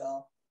 if you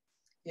will.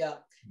 Yeah.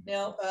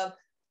 Now,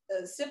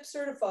 SIP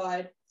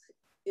certified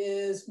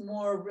is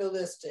more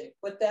realistic.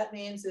 What that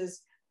means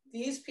is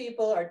these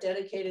people are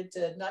dedicated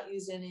to not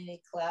using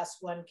any class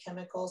 1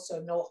 chemicals, so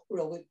no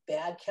really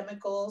bad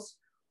chemicals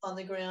on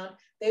the ground.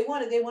 They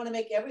want to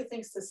make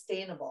everything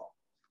sustainable.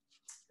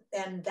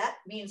 And that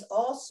means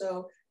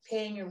also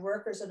paying your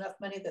workers enough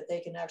money that they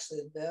can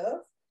actually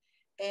live,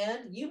 and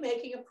you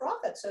making a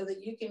profit so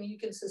that you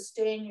can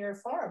sustain your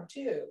farm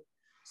too.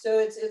 So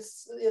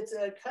it's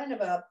a kind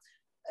of a,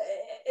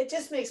 it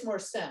just makes more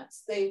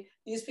sense.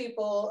 These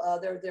people,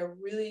 they're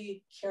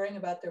really caring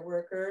about their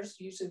workers.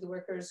 Usually the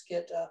workers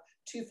get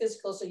 2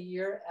 physicals a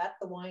year at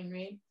the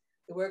winery.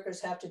 The workers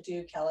have to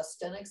do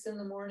calisthenics in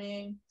the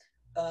morning.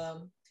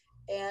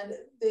 And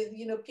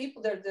the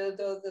people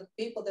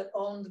that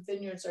own the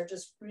vineyards are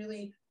just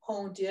really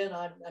honed in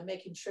on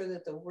making sure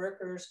that the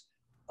workers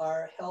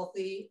are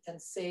healthy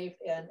and safe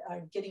and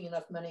are getting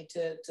enough money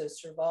to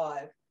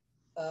survive.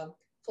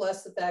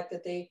 Plus the fact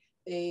that they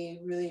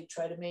really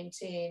try to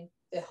maintain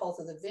the health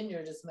of the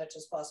vineyard as much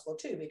as possible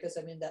too, because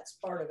I mean, that's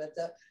part of it.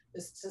 The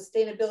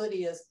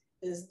sustainability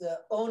is the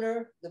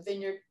owner, the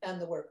vineyard,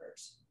 and the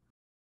workers.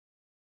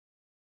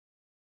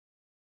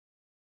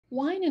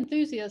 Wine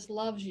Enthusiast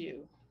loves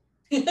you.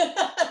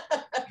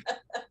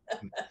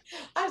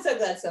 I'm so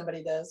glad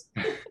somebody does.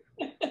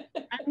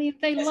 I mean,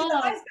 they love. The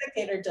Wine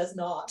Spectator does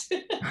not.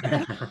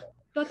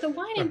 But the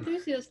Wine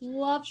Enthusiast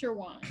loves your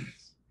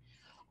wines.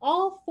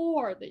 All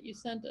 4 that you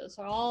sent us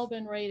are all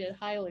been rated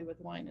highly with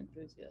Wine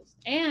Enthusiast.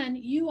 And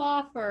you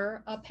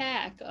offer a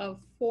pack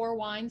of 4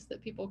 wines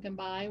that people can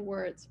buy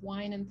where it's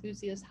Wine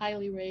Enthusiast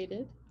highly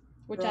rated,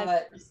 which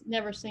I've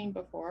never seen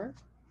before.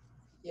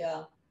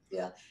 Yeah.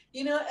 Yeah,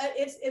 you know,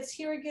 it's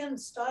here again,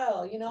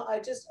 style. You know,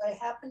 I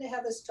happen to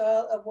have a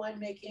style of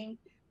winemaking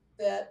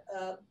that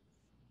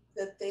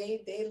that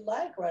they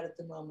like right at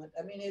the moment.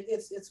 I mean,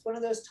 it's one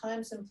of those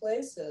times and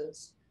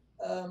places.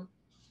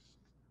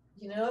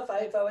 You know, if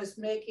I was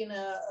making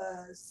a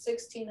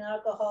 16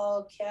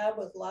 alcohol cab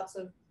with lots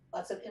of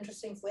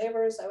interesting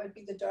flavors, I would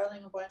be the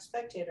darling of Wine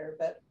Spectator.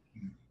 But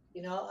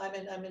you know,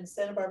 I'm in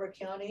Santa Barbara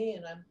County,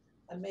 and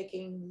I'm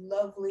making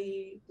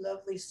lovely,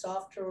 lovely,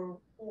 softer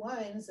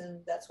wines,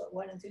 and that's what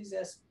Wine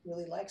Enthusiast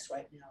really likes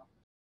right now.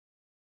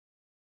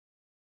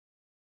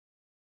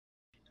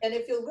 And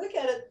if you look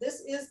at it,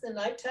 this is the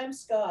nighttime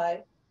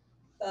sky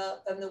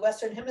in the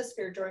Western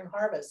Hemisphere during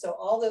harvest. So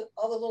all the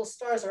little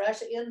stars are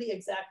actually in the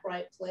exact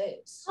right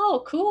place.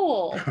 Oh,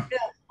 cool. Yeah,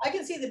 I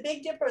can see the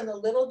Big Dipper and the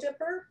Little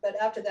Dipper, but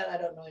after that, I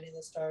don't know any of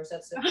the stars.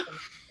 That's it.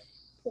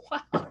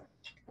 Wow.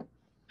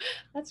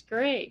 That's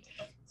great.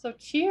 So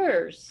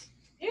cheers.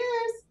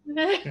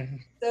 Cheers.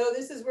 So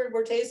this is where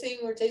we're tasting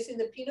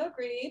the Pinot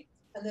Gris,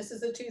 and this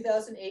is a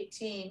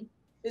 2018.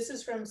 This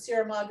is from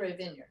Sierra Madre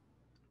Vineyard.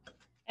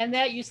 And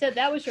that you said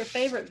that was your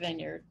favorite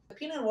vineyard. The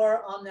Pinot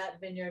Noir on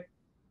that vineyard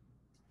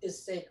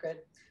is sacred.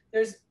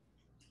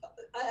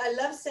 I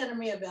love Santa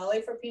Maria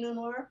Valley for Pinot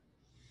Noir,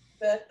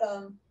 but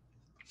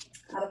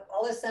out of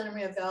all of Santa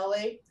Maria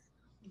Valley,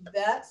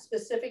 that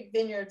specific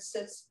vineyard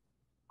sits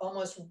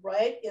almost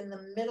right in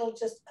the middle,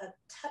 just a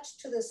touch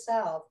to the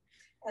south.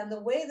 And the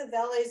way the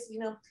valleys, you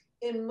know,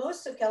 in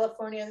most of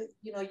California,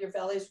 you know, your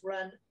valleys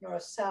run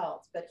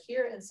north-south, but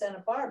here in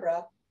Santa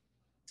Barbara,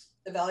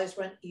 the valleys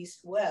run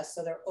east-west,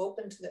 so they're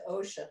open to the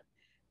ocean.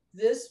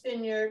 This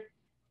vineyard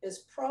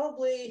is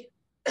probably,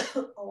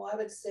 oh, I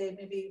would say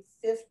maybe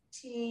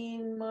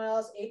 15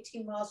 miles,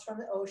 18 miles from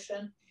the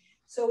ocean.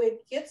 So it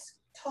gets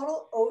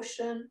total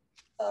ocean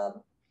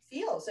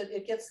feels.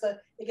 It gets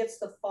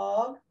the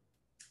fog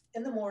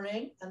in the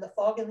morning and the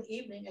fog in the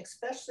evening,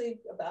 especially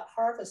about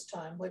harvest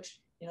time, which,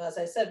 you know, as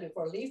I said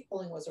before, leaf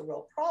pulling was a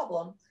real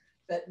problem,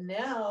 but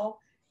now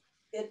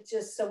it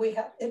just, so we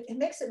have, it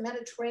makes it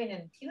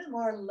Mediterranean. Pinot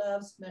Noir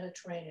loves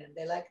Mediterranean.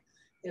 They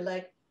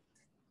like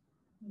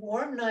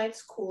warm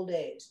nights, cool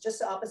days, just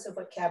the opposite of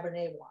what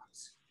Cabernet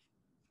wants.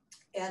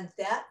 And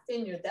that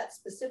vineyard, that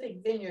specific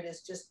vineyard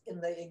is just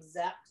in the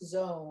exact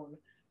zone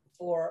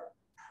for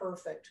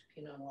perfect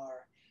Pinot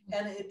Noir.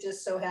 And it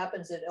just so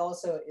happens it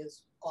also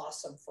is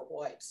awesome for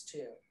whites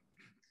too.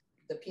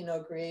 The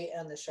Pinot Gris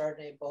and the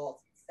Chardonnay,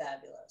 both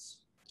fabulous.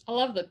 I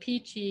love the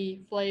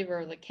peachy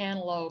flavor, the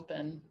cantaloupe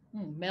and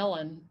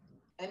melon.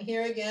 And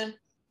here again,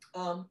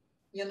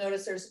 you'll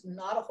notice there's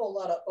not a whole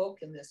lot of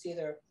oak in this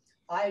either.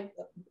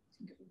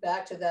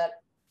 Back to that,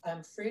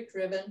 I'm fruit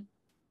driven.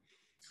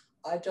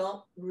 I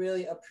don't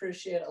really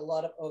appreciate a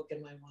lot of oak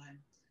in my wine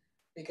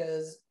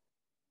because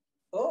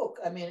oak,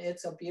 I mean,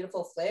 it's a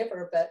beautiful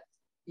flavor, but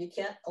you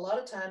can't a lot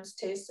of times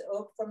taste the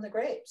oak from the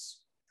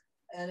grapes.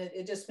 And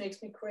it just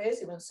makes me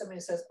crazy when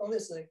somebody says, oh,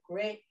 this is a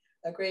great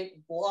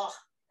blah.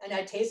 And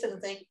I taste it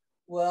and think,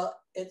 well,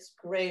 it's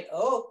great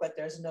oak, but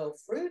there's no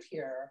fruit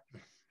here.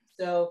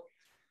 So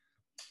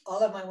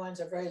all of my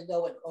wines are very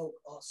low in oak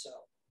also.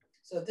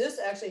 So this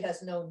actually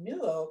has no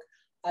new oak.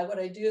 What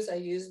I do is I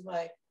use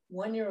my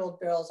 1-year-old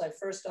barrels. I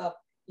first off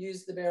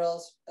use the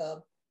barrels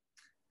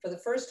for the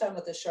first time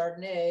with the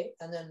Chardonnay,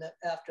 and then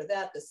after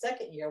that, the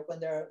second year, when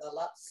there are a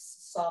lot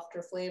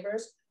softer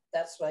flavors,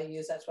 that's what I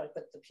use. That's why I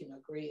put the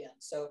Pinot Gris in.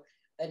 So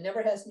it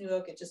never has new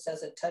oak. It just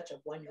has a touch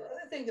of 1-year-old.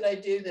 The other thing that I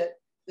do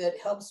that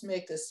helps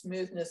make the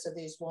smoothness of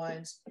these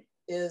wines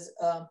is,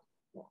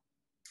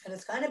 and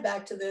it's kind of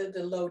back to the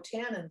low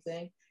tannin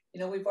thing. You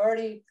know, we've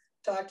already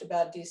talked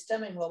about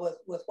destemming. Well,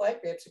 with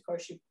white grapes, of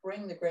course, you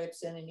bring the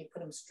grapes in and you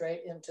put them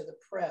straight into the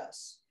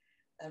press.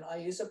 And I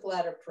use a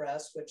bladder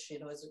press, which, you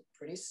know, is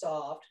pretty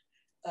soft.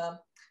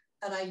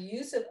 And I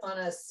use it on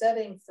a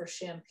setting for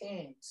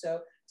champagne. So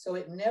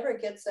it never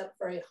gets up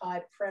very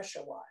high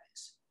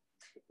pressure-wise.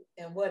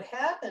 And what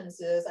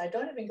happens is I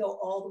don't even go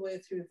all the way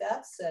through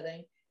that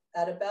setting.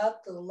 At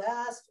about the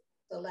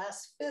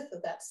last fifth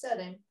of that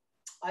setting,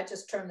 I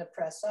just turn the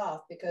press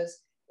off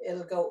because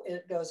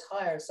it goes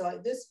higher.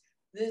 So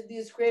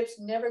these grapes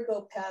never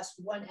go past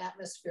 1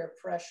 atmosphere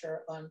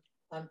pressure on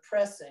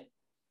pressing,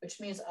 which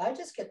means I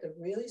just get the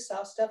really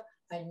soft stuff.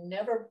 I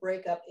never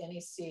break up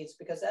any seeds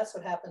because that's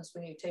what happens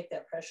when you take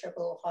that pressure up a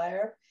little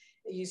higher.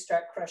 You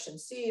start crushing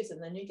seeds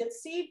and then you get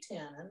seed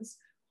tannins,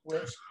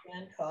 which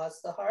can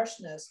cause the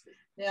harshness.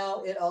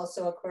 Now, it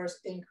also, of course,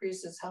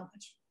 increases how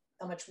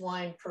much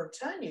wine per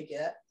ton you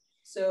get.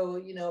 So,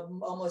 you know,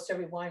 almost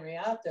every winery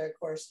out there, of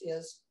course,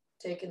 is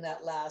taking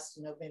that last,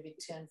 you know, maybe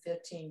 10,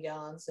 15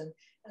 gallons. And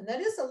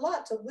that is a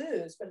lot to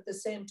lose, but at the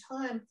same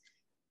time,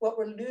 what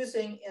we're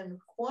losing in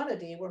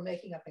quantity, we're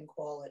making up in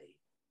quality.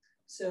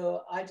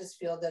 So I just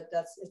feel that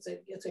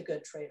it's a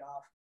good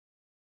trade-off.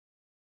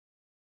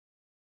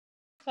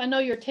 I know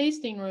your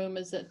tasting room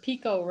is at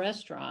Pico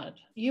Restaurant.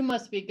 You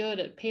must be good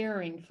at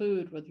pairing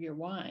food with your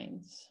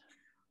wines.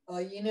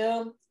 You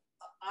know,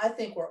 I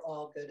think we're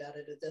all good at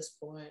it at this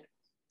point.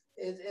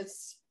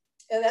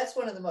 And that's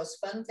one of the most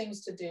fun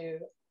things to do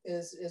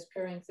is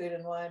pairing food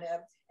and wine.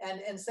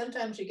 And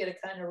sometimes you get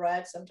it kind of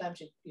right.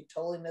 Sometimes you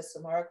totally miss the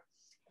mark.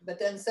 But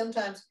then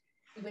sometimes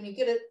when you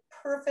get it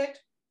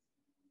perfect,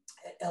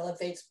 it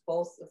elevates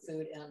both the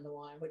food and the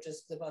wine, which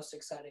is the most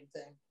exciting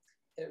thing.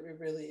 It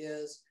really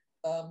is.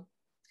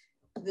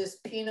 This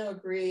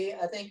Pinot Gris,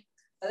 I think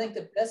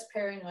the best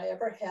pairing I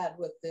ever had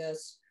with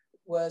this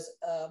was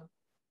not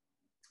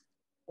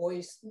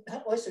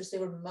oysters, they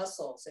were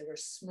mussels. They were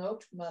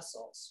smoked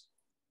mussels.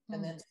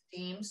 and then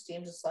steamed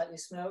and slightly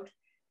smoked.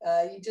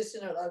 You just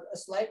in a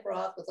slight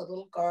broth with a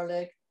little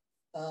garlic.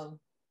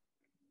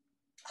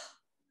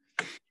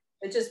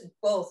 It just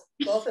both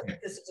of it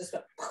is just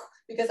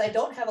because I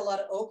don't have a lot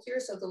of oak here,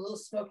 so the little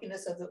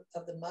smokiness of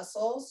the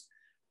mussels,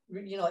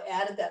 you know,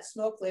 added that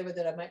smoke flavor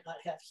that I might not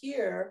have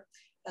here.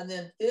 And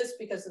then this,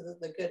 because of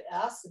the good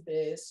acid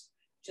base,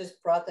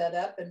 just brought that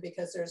up. And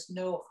because there's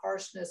no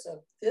harshness of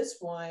this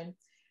wine,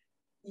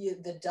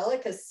 the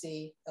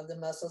delicacy of the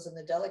mussels and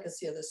the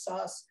delicacy of the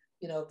sauce,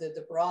 you know,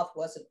 the broth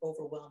wasn't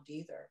overwhelmed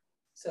either.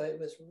 So it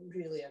was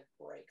really a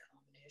great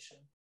combination.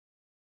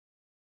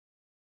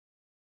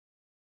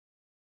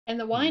 And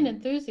the wine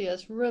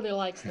enthusiast really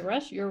likes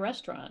your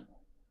restaurant.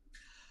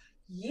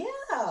 Yeah,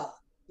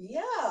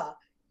 yeah.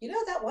 You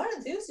know, that wine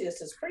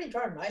enthusiast is pretty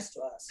darn nice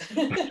to us.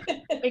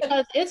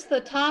 Because it's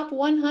the top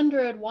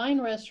 100 wine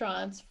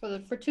restaurants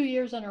for 2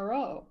 years in a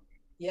row.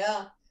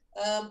 Yeah,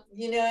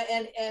 you know,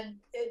 and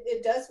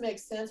it does make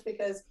sense,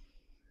 because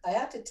I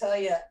have to tell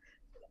you,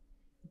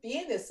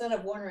 being the son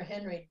of Warner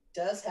Henry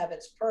does have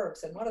its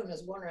perks, and one of them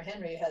is Warner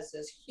Henry has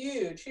this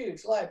huge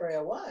library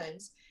of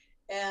wines,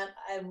 and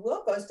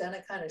Will goes down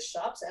and kind of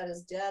shops at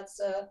his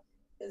dad's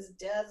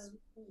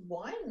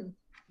wine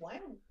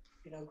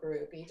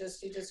group. He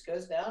just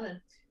goes down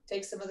and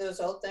takes some of those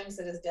old things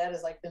that his dad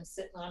has like been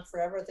sitting on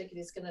forever, thinking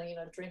he's gonna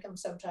drink them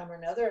sometime or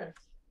another, and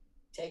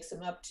takes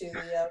them up to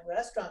the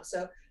restaurant.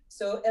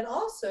 So and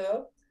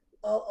also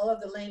all of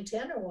the Lane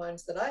Tanner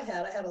wines that I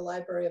had a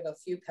library of a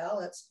few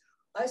pallets.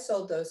 I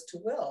sold those to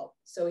Will,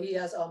 so he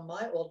has all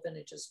my old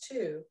vintages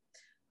too,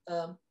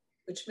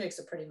 which makes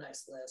a pretty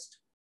nice list.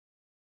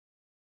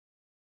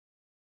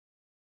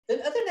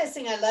 The other nice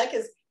thing I like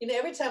is,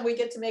 every time we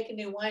get to make a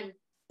new wine,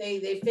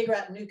 they figure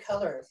out new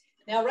colors.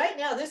 Now, right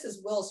now, this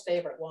is Will's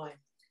favorite wine.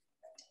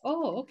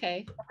 Oh,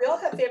 okay. We all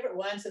have favorite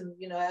wines, and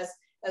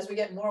as we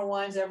get more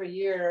wines every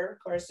year, of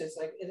course, it's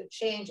like it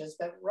changes.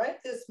 But right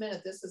this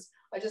minute,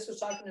 I just was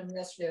talking to him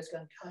yesterday. I was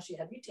going, "Gosh,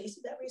 have you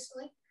tasted that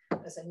recently?"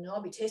 I said, "No,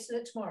 I'll be tasting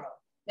it tomorrow."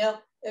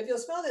 Now, if you'll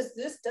smell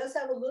this does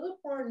have a little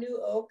more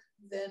new oak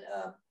than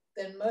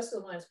most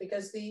of the wines,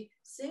 because the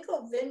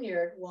single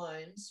vineyard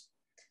wines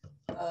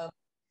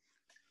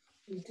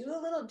we do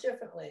a little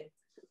differently.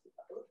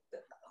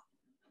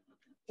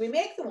 We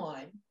make the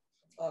wine,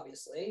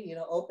 obviously,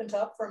 open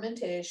top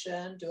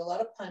fermentation, do a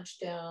lot of punch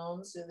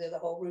downs, the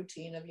whole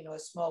routine of, a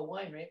small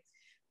winery.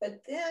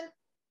 But then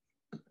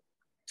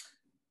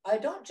I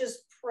don't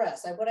just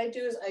press. What I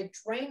do is I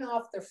drain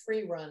off the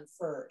free run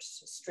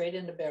first, straight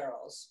into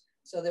barrels,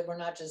 so that we're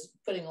not just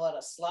putting a lot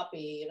of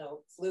sloppy,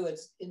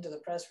 fluids into the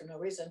press for no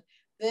reason.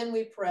 Then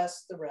we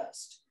press the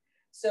rest.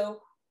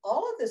 So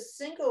all of the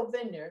single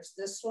vineyards,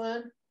 this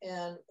one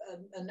and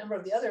a number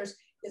of the others,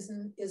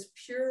 is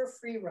pure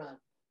free run.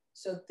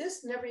 So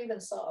this never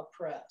even saw a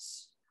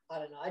press. I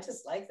don't know, I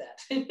just like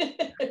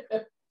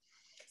that.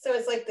 So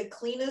it's like the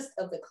cleanest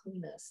of the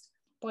cleanest.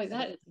 Boy,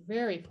 that is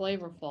very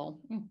flavorful.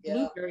 Yeah.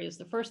 Blueberry is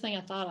the first thing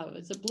I thought of.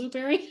 Is it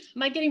blueberry?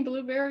 Am I getting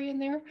blueberry in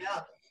there?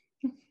 Yeah.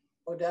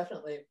 Oh,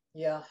 definitely.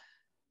 Yeah.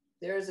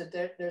 There's a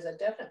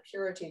definite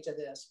purity to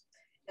this.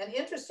 And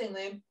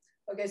interestingly,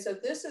 okay, so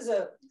this is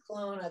a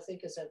clone, I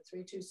think is at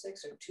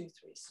 326 or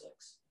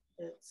 236.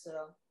 It's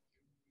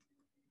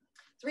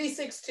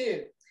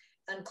 362.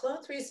 And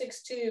clone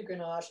 362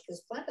 Grenache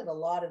is planted a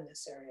lot in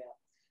this area.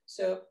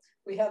 So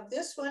we have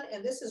this one,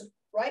 and this is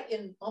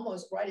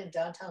almost right in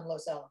downtown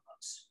Los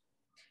Alamos.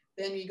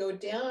 Then you go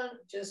down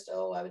just,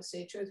 I would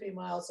say 2 or 3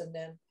 miles, and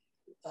then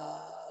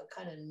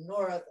kind of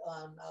north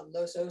on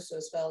Los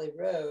Osos Valley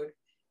Road.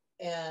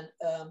 And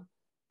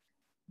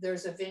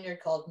there's a vineyard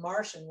called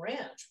Martian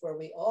Ranch, where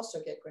we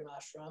also get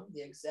Grenache from,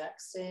 the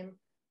exact same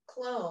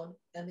clone,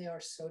 and they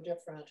are so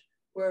different.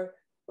 Where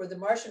the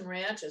Martian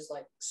Ranch is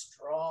like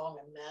strong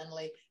and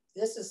manly,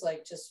 this is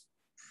like just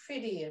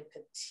pretty and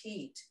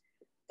petite.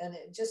 And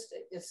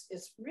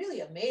it's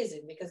really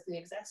amazing, because the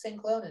exact same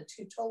clone and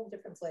 2 totally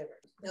different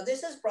flavors. Now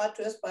this is brought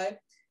to us by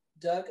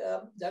Doug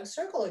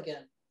Circle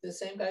again, the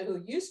same guy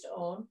who used to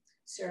own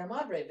Sierra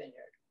Madre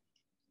Vineyard.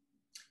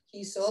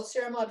 He sold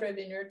Sierra Madre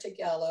Vineyard to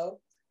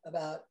Gallo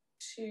about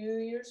 2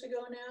 years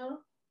ago now,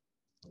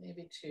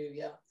 maybe 2,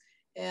 yeah.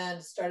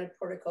 And started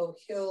Portico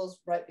Hills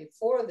right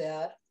before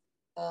that.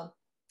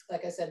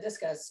 Like I said, this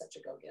guy's such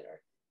a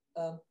go-getter.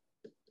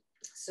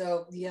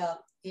 So yeah,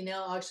 he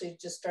now actually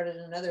just started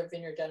another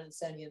vineyard down in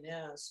San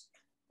Ynez.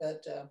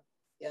 But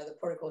yeah, the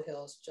Portico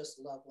Hills, just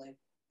lovely,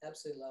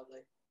 absolutely lovely.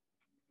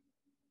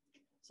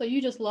 So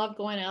you just love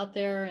going out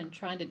there and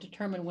trying to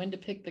determine when to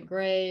pick the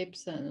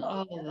grapes, and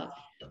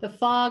the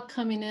fog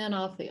coming in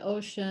off the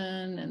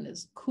ocean, and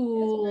it's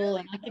cool.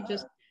 Really, and I could do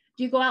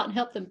you go out and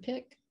help them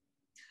pick?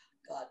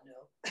 God,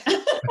 no.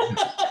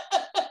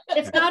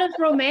 It's not as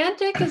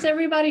romantic as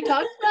everybody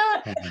talks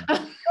about.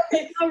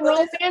 No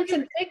romance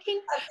in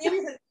picking.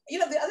 The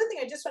other thing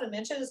I just want to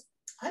mention is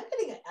I'm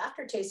getting an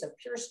aftertaste of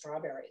pure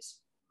strawberries.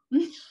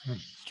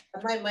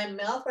 My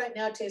mouth right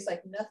now tastes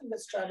like nothing but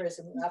strawberries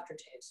in the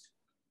aftertaste.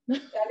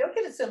 I don't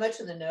get it so much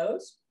in the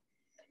nose.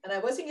 And I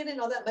wasn't getting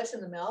all that much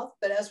in the mouth,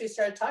 but as we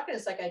started talking,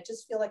 it's like I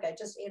just feel like I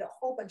just ate a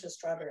whole bunch of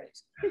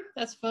strawberries.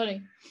 That's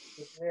funny.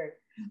 It's weird.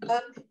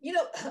 You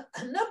know,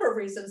 a number of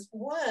reasons.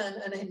 One,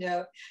 and I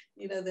know,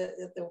 you know,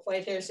 the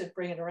white hair should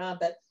bring it around,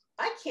 but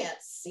I can't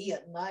see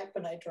at night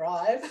when I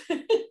drive.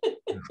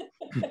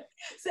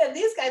 So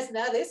these guys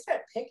now, they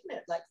start picking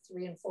it like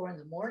 3 and 4 in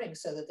the morning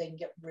so that they can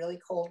get really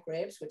cold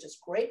grapes, which is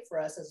great for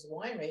us as a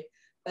winery.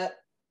 But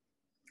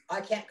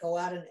I can't go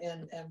out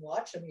and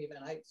watch them even.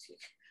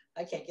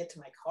 I can't get to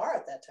my car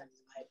at that time of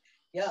the night.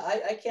 Yeah,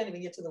 I can't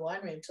even get to the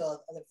winery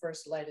until the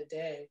first light of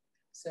day.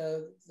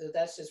 So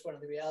that's just one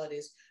of the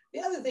realities.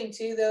 The other thing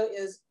too, though,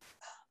 is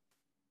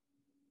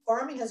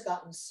farming has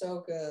gotten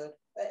so good,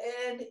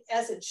 and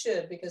as it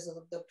should, because of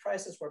the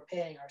prices we're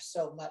paying are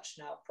so much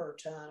now per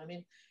ton. I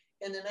mean,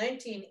 in the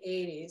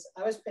 1980s,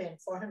 I was paying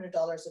 $400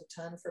 a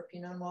ton for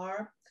Pinot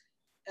Noir,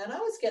 and I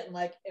was getting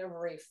like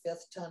every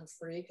 5th ton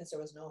free because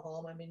there was no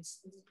home. I mean,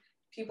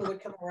 people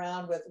would come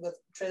around with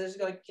trailers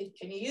going,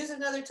 can you use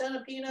another ton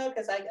of Pinot?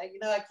 Because you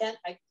know, I can't,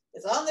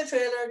 it's on the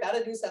trailer, got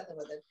to do something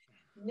with it.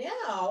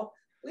 Now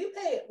we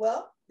pay,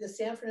 well, the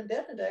Sanford and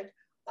Benedict,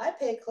 I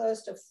pay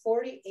close to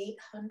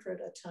 $4,800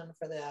 a ton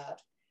for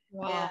that.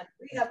 Wow. And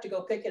we have to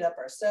go pick it up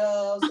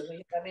ourselves.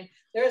 And I mean,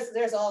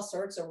 there's all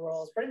sorts of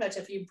rules. Pretty much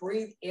if you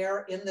breathe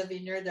air in the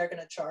vineyard, they're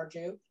going to charge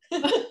you.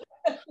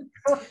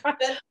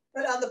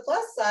 But on the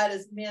plus side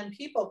is, man,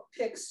 people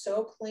pick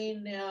so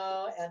clean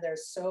now, and they're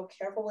so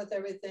careful with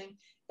everything.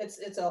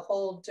 It's a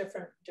whole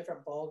different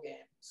ball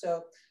game.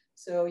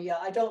 So yeah,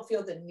 I don't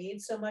feel the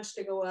need so much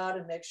to go out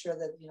and make sure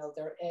that, you know,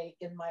 they're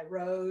in my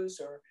rows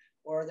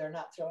or they're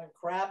not throwing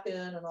crap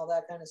in and all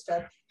that kind of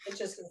stuff.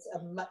 It's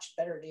a much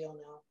better deal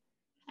now.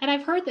 And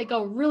I've heard they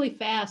go really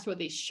fast with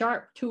these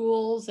sharp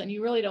tools, and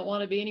you really don't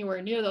want to be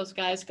anywhere near those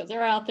guys because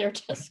they're out there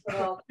just.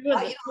 Well,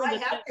 I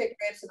have picked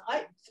grapes,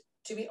 and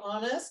to be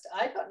honest,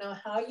 I don't know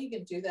how you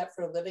can do that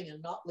for a living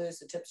and not lose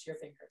the tips of your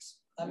fingers.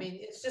 I mean,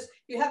 it's just,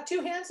 you have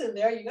 2 hands in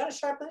there, you got a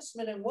sharp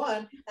instrument in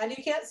one, and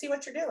you can't see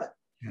what you're doing.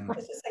 Yeah.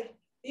 It's just like,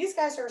 these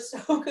guys are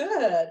so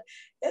good.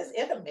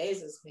 It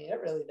amazes me.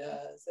 It really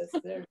does.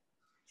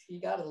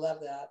 You got to love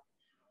that.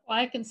 Well,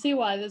 I can see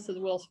why this is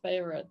Will's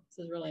favorite.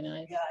 This is really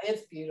nice. Yeah,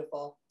 it's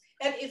beautiful.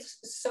 And it's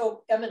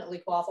so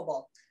eminently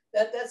quaffable.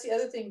 That's the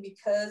other thing,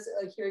 because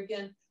here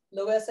again,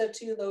 low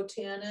SO2, low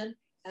tannin,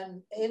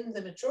 and in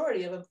the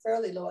majority of them,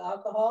 fairly low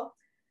alcohol.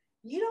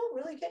 You don't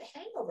really get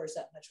hangovers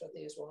that much with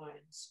these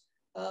wines.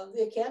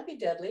 They can be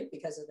deadly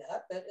because of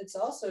that, but it's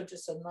also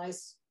just a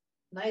nice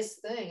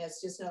thing.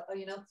 It's just,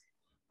 you know,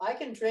 I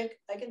can drink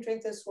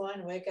this wine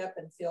and wake up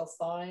and feel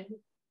fine.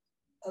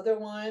 Other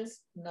wines,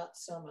 not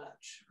so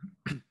much.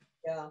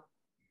 Yeah.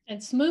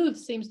 And smooth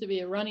seems to be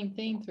a running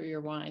theme through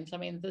your wines. I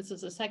mean, this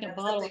is the second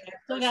bottle.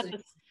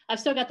 I've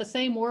still got the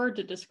same word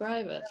to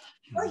describe it.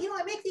 Well, you know,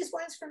 I make these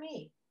wines for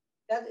me.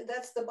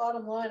 That's the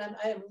bottom line.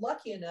 I am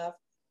lucky enough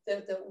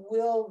that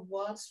Will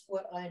wants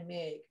what I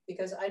make,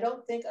 because I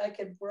don't think I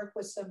could work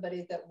with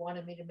somebody that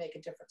wanted me to make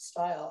a different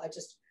style.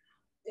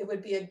 It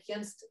would be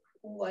against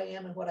who I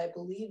am and what I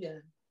believe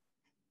in.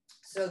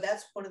 So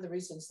that's one of the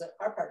reasons that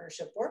our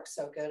partnership works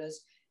so good,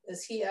 is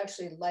he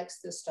actually likes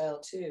this style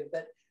too.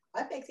 But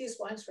I make these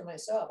wines for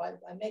myself. I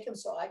make them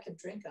so I can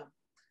drink them.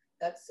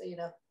 That's, you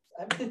know,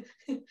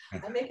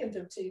 I make them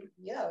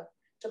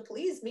to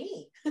please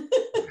me.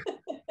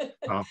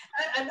 Oh.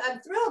 I'm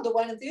thrilled the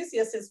Wine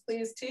Enthusiast is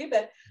pleased too,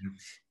 but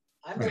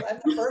I'm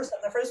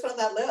the first one on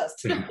that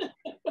list.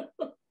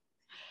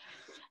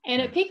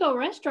 And at Pico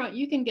Restaurant,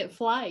 you can get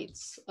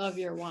flights of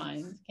your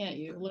wines, can't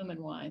you?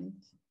 Lumin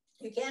Wines.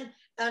 You can,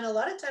 and a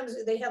lot of times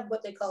they have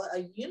what they call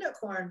a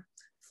unicorn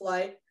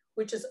flight,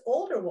 which is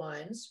older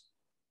wines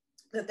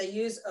that they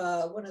use.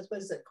 What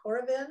is it?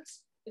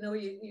 Coravins. You know,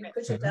 you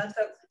push it down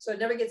so it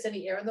never gets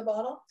any air in the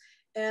bottle.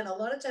 And a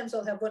lot of times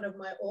they'll have one of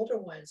my older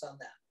wines on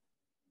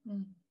that.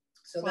 Mm.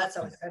 So that's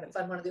always kind of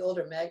fun. One of the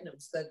older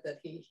magnums that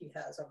he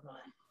has of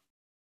mine.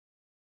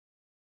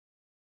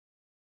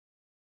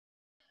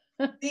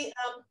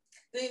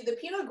 The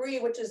Pinot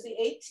Gris, which is the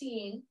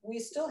 18, we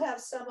still have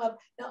some of.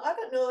 Now I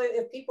don't know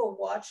if people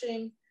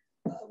watching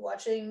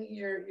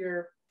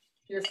your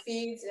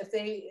feeds,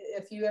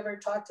 if you ever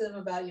talk to them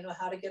about, you know,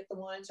 how to get the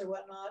wines or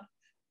whatnot.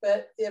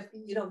 But if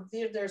you know,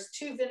 there's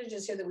 2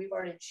 vintages here that we've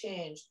already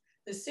changed.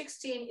 The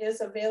 16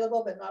 is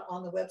available, but not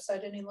on the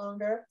website any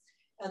longer.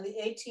 And the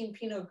 18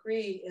 Pinot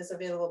Gris is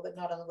available, but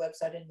not on the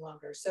website any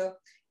longer. So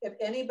if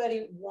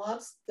anybody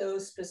wants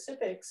those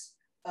specifics,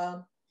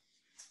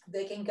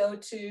 they can go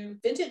to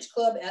Vintage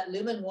Club at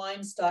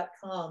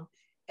LUMEN'S.com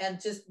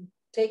and just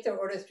take their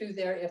order through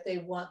there if they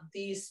want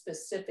these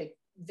specific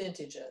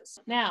vintages.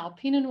 Now,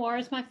 Pinot Noir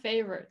is my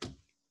favorite.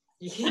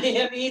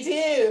 Yeah, me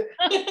too.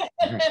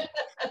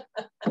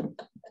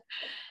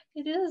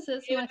 It is.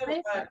 It's my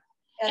favorite.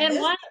 And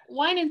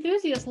wine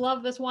enthusiasts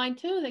love this wine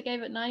too. They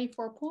gave it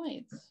 94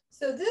 points.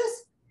 So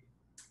this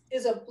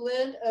is a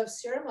blend of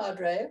Sierra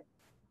Madre,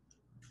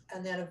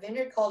 and then a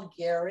vineyard called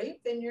Gris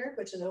Vineyard,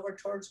 which is over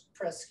towards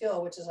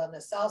Presqu'île, which is on the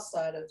south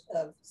side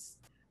of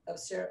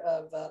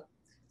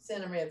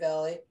Santa Maria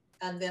Valley,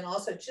 And then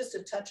also just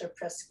a touch of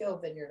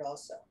Presqu'île vineyard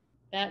also.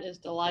 That is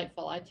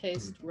delightful. I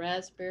taste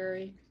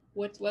raspberry.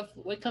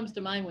 What comes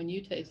to mind when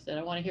you taste it?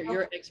 I want to hear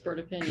your expert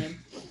opinion.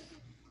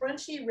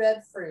 Crunchy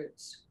red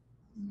fruits.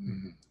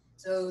 Mm-hmm.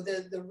 So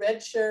the red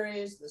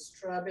cherries, the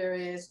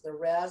strawberries, the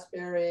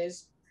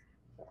raspberries,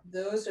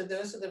 those are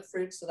the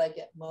fruits that I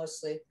get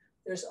mostly.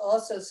 There's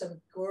also some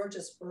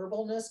gorgeous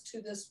herbalness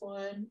to this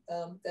wine.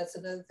 That's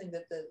another thing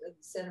that the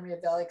Santa Maria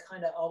Valley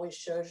kind of always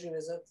shows you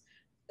is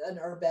an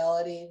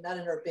herbality, not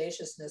an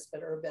herbaceousness,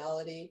 but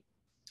herbality.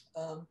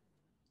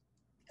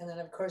 And then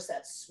of course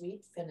that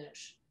sweet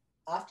finish.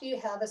 After you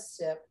have a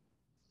sip,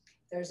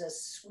 there's a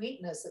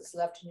sweetness that's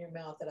left in your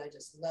mouth that I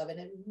just love. And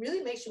it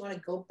really makes you want to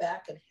go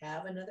back and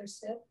have another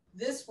sip.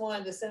 This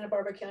one, the Santa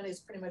Barbara County, is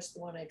pretty much the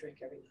one I drink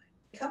every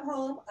night. Come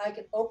home, I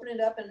can open it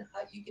up and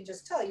you can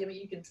just tell, I mean,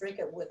 you can drink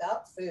it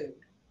without food.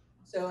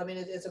 So, I mean,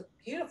 it's a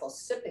beautiful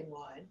sipping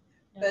wine,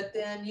 but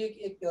then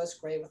it goes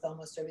great with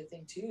almost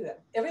everything too.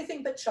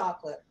 Everything but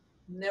chocolate.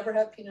 Never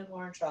have Pinot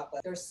Noir and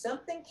chocolate. There's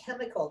something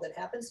chemical that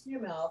happens in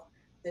your mouth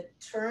that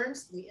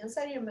turns the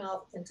inside of your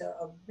mouth into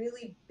a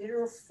really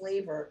bitter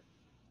flavor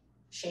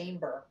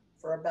chamber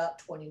for about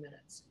 20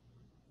 minutes.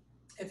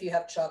 If you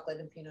have chocolate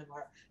and Pinot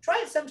Noir,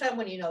 try it sometime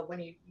when you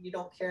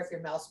don't care if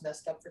your mouth's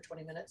messed up for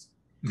 20 minutes.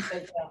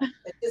 But yeah,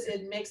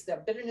 it makes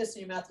the bitterness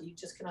in your mouth that you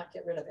just cannot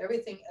get rid of.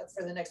 Everything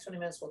for the next 20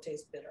 minutes will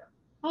taste bitter.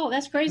 Oh,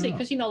 that's crazy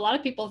because a lot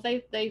of people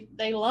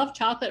they love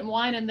chocolate and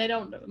wine and they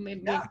don't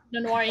Pinot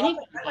Noir anything.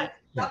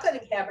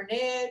 Chocolate and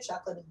Cabernet,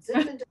 chocolate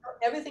and Zinfandel,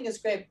 everything is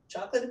great.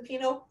 Chocolate and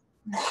Pinot.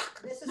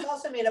 This is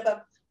also made up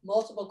of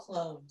multiple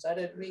clones.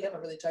 We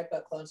haven't really talked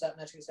about clones that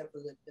much except for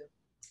the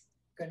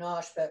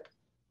Grenache, but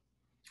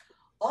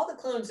all the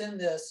clones in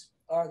this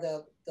are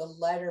the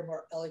lighter,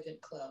 more elegant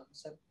clones.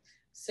 So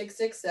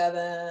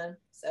 667,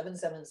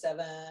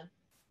 777,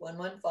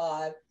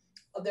 115.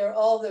 They're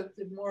all the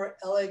more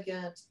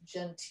elegant,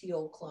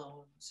 genteel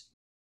clones.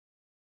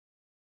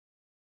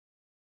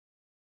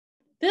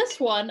 This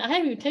one, I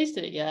haven't even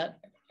tasted it yet,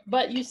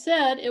 but you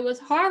said it was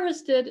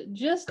harvested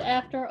just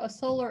after a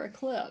solar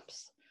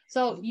eclipse.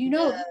 So,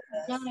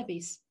 it's gonna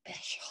be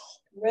special.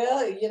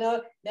 Really,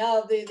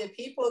 now the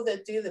people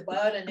that do the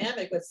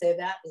biodynamic would say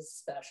that is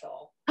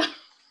special.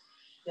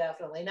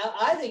 Definitely. Now,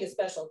 I think it's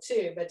special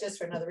too, but just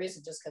for another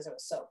reason, just because it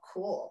was so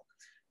cool.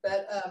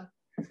 But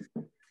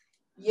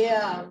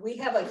yeah, we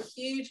have a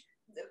huge,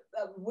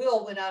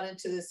 Will went out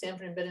into the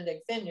Sanford and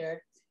Benedict vineyard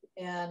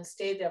and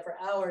stayed there for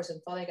hours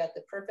and finally got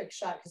the perfect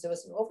shot because it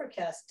was an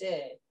overcast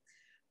day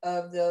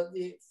of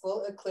the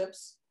full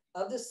eclipse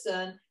of the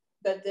sun.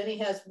 But then he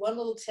has one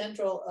little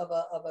tendril of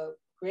a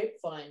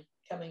grapevine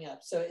coming up.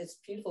 So it's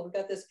beautiful. We've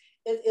got this,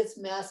 it's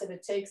massive.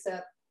 It takes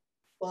up,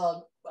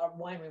 well, our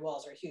winery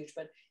walls are huge,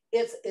 but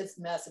it's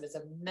massive. It's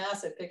a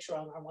massive picture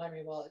on our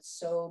winery wall. It's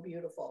so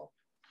beautiful.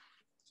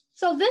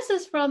 So this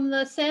is from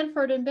the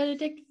Sanford and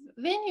Benedict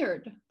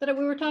vineyard that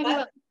we were talking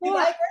about before.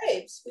 We buy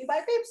grapes. We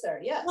buy grapes there,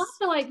 yes. Well, I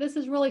feel like this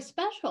is really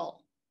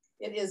special.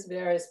 It is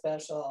very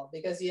special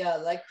because, yeah,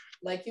 like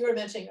you were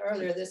mentioning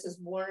earlier, this is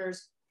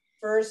Warner's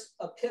first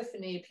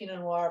epiphany Pinot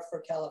Noir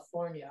for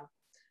California.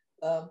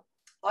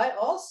 I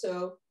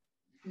also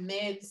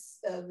made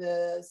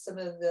some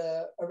of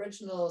the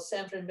original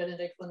Sanford and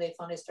Benedict when they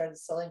finally started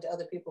selling to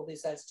other people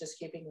besides just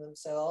keeping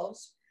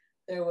themselves.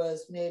 There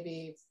was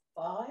maybe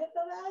 5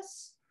 of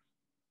us.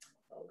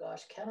 Oh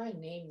gosh, can I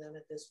name them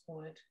at this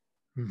point?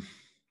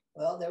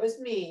 Well, there was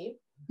me,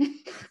 the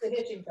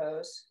hitching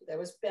post. There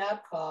was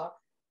Babcock.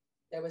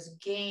 There was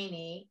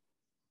Gainey,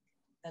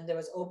 and there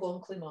was Aubon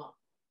Clément.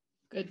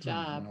 Good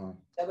job.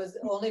 That was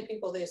the only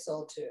people they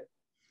sold to.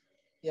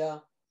 Yeah.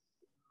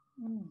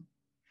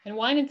 And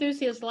wine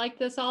enthusiasts like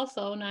this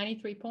also,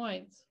 93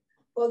 points.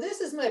 Well,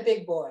 this is my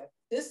big boy.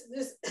 This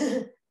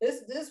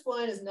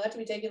wine is not to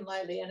be taken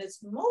lightly, and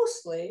it's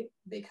mostly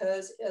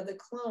because of the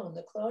clone.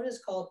 The clone is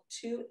called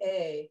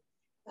 2A,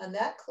 and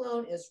that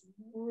clone is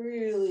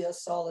really a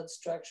solid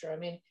structure. I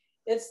mean,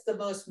 it's the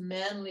most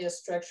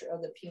manliest structure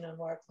of the Pinot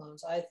Noir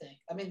clones, I think.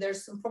 I mean,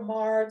 there's some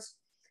Pomards,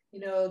 they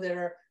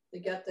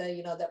got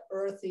the, the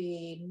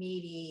earthy,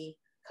 meaty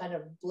kind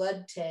of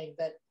blood tang,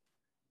 but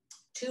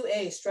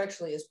 2A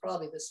structurally is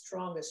probably the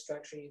strongest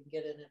structure you can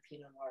get in a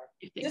Pinot Noir.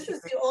 This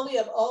is the only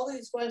of all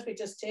these wines we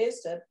just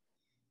tasted.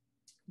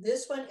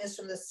 This one is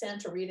from the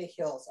Santa Rita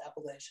Hills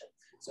appellation.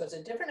 So it's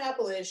a different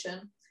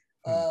appellation.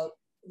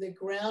 The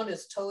ground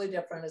is totally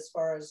different as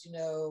far as,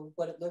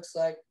 what it looks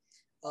like.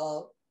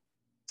 A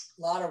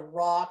lot of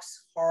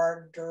rocks,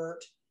 hard dirt.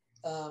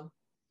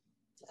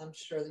 I'm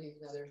sure that,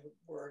 there's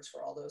words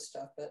for all those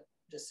stuff, but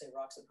just say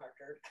rocks and hard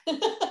dirt.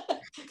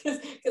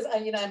 Because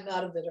I'm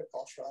not a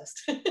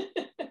viticulturalist.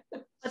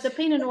 But the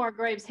Pinot Noir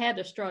grapes had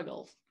to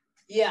struggle.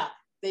 Yeah,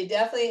 they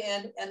definitely,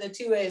 and the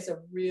 2A is a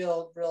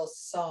real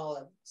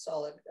solid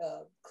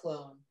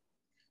clone.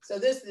 So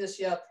this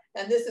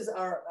and this is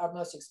our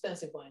most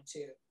expensive wine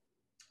too.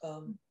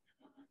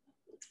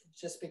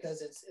 Just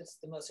because it's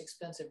the most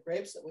expensive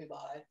grapes that we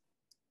buy,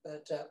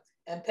 but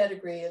and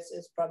pedigree,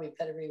 it's probably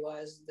pedigree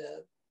wise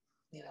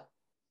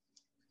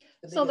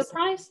So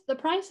the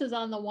prices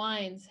on the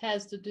wines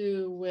has to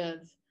do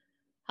with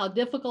how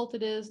difficult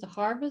it is to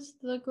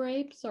harvest the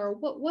grapes, or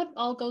what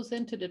all goes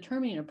into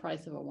determining a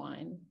price of a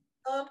wine?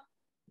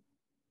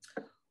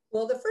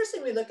 Well, the first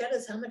thing we look at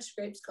is how much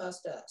grapes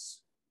cost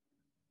us.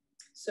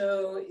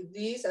 So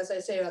these, as I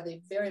say, are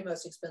the very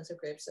most expensive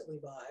grapes that we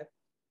buy.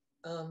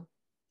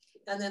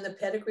 And then the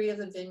pedigree of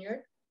the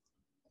vineyard.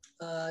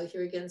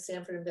 Here again,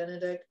 Sanford and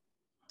Benedict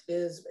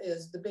is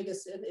the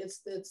biggest.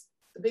 It's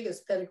the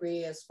biggest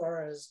pedigree as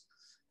far as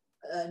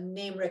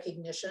name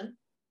recognition.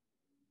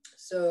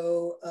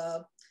 So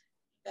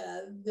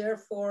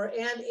therefore,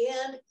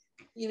 and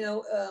you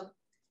know,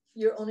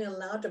 you're only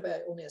allowed to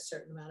buy only a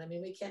certain amount. I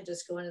mean, we can't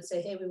just go in and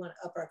say, hey, we want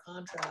to up our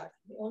contract.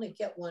 We only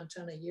get 1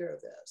 ton a year of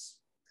this.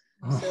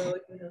 Oh. So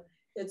you know,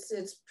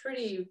 it's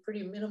pretty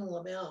minimal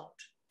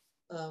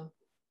amount.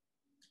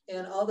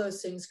 And all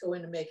those things go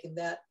into making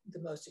that the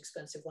most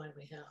expensive wine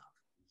we have.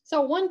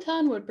 So 1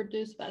 ton would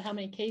produce about how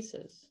many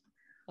cases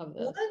of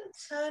this? 1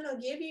 ton will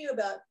give you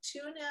about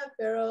 2.5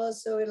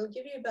 barrels. So it'll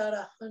give you about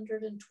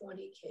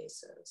 120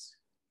 cases.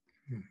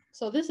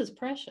 So this is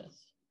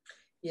precious.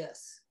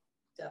 Yes,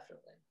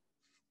 definitely.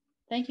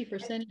 Thank you for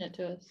sending it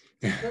to us.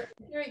 But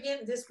here again,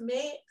 this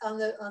may on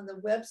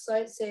the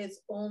website say it's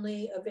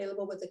only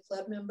available with the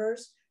club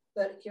members.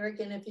 But here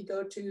again, if you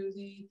go to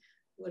the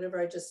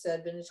whatever I just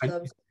said, Vintage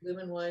Clubs,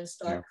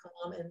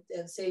 LumenWines.com,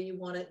 and say you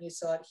want it and you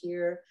saw it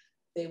here,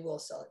 they will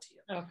sell it to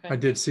you. Okay. I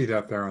did see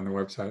that there on the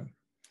website.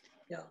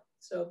 Yeah.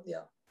 So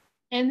yeah.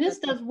 And this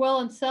does well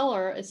in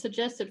cellar. It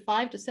suggested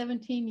 5 to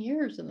 17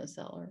 years in the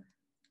cellar.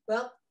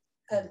 Well,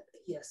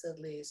 yes, at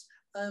least.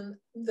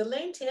 The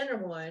Lane Tanner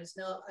wines.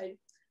 Now,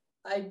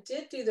 I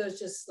did do those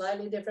just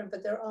slightly different,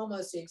 but they're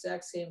almost the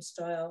exact same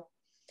style.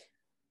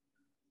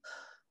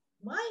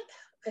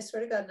 I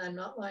swear to God, and I'm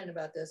not lying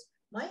about this,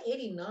 my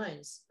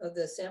 89s of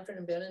the Sanford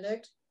and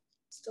Benedict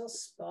still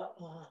spot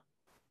on.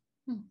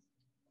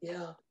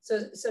 Yeah.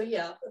 So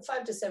yeah,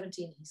 5 to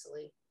 17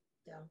 easily.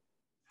 Yeah.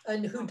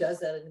 And who does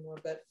that anymore?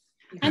 But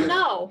I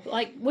know,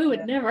 like we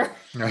would never,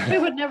 we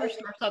would never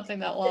store something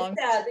that long.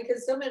 It's sad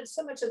because so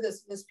much of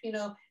this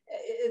Pinot,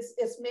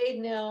 it's made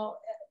now.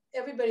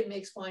 Everybody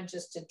makes wine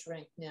just to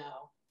drink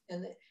now,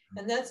 and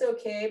that's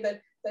okay.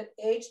 But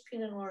aged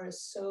Pinot Noir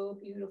is so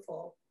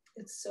beautiful.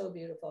 It's so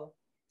beautiful,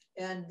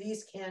 and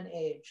these can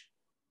age.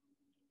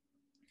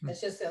 It's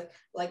just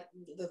like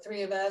the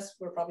 3 of us,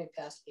 we're probably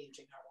past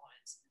aging our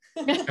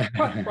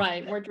wines.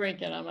 Right, we're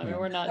drinking them. I mean,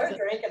 we're not. We're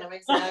drinking them,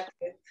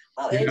 exactly.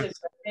 I'll age it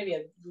for maybe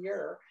a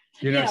year.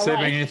 You're not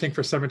saving right. anything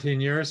for 17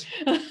 years?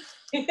 17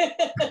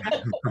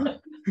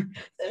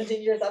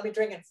 years, I'll be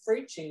drinking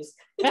fruit juice.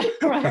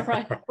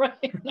 Right.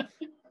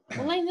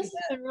 Elaine, this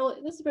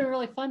has been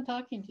really fun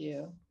talking to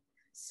you.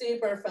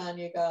 Super fun,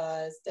 you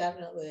guys,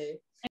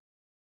 definitely.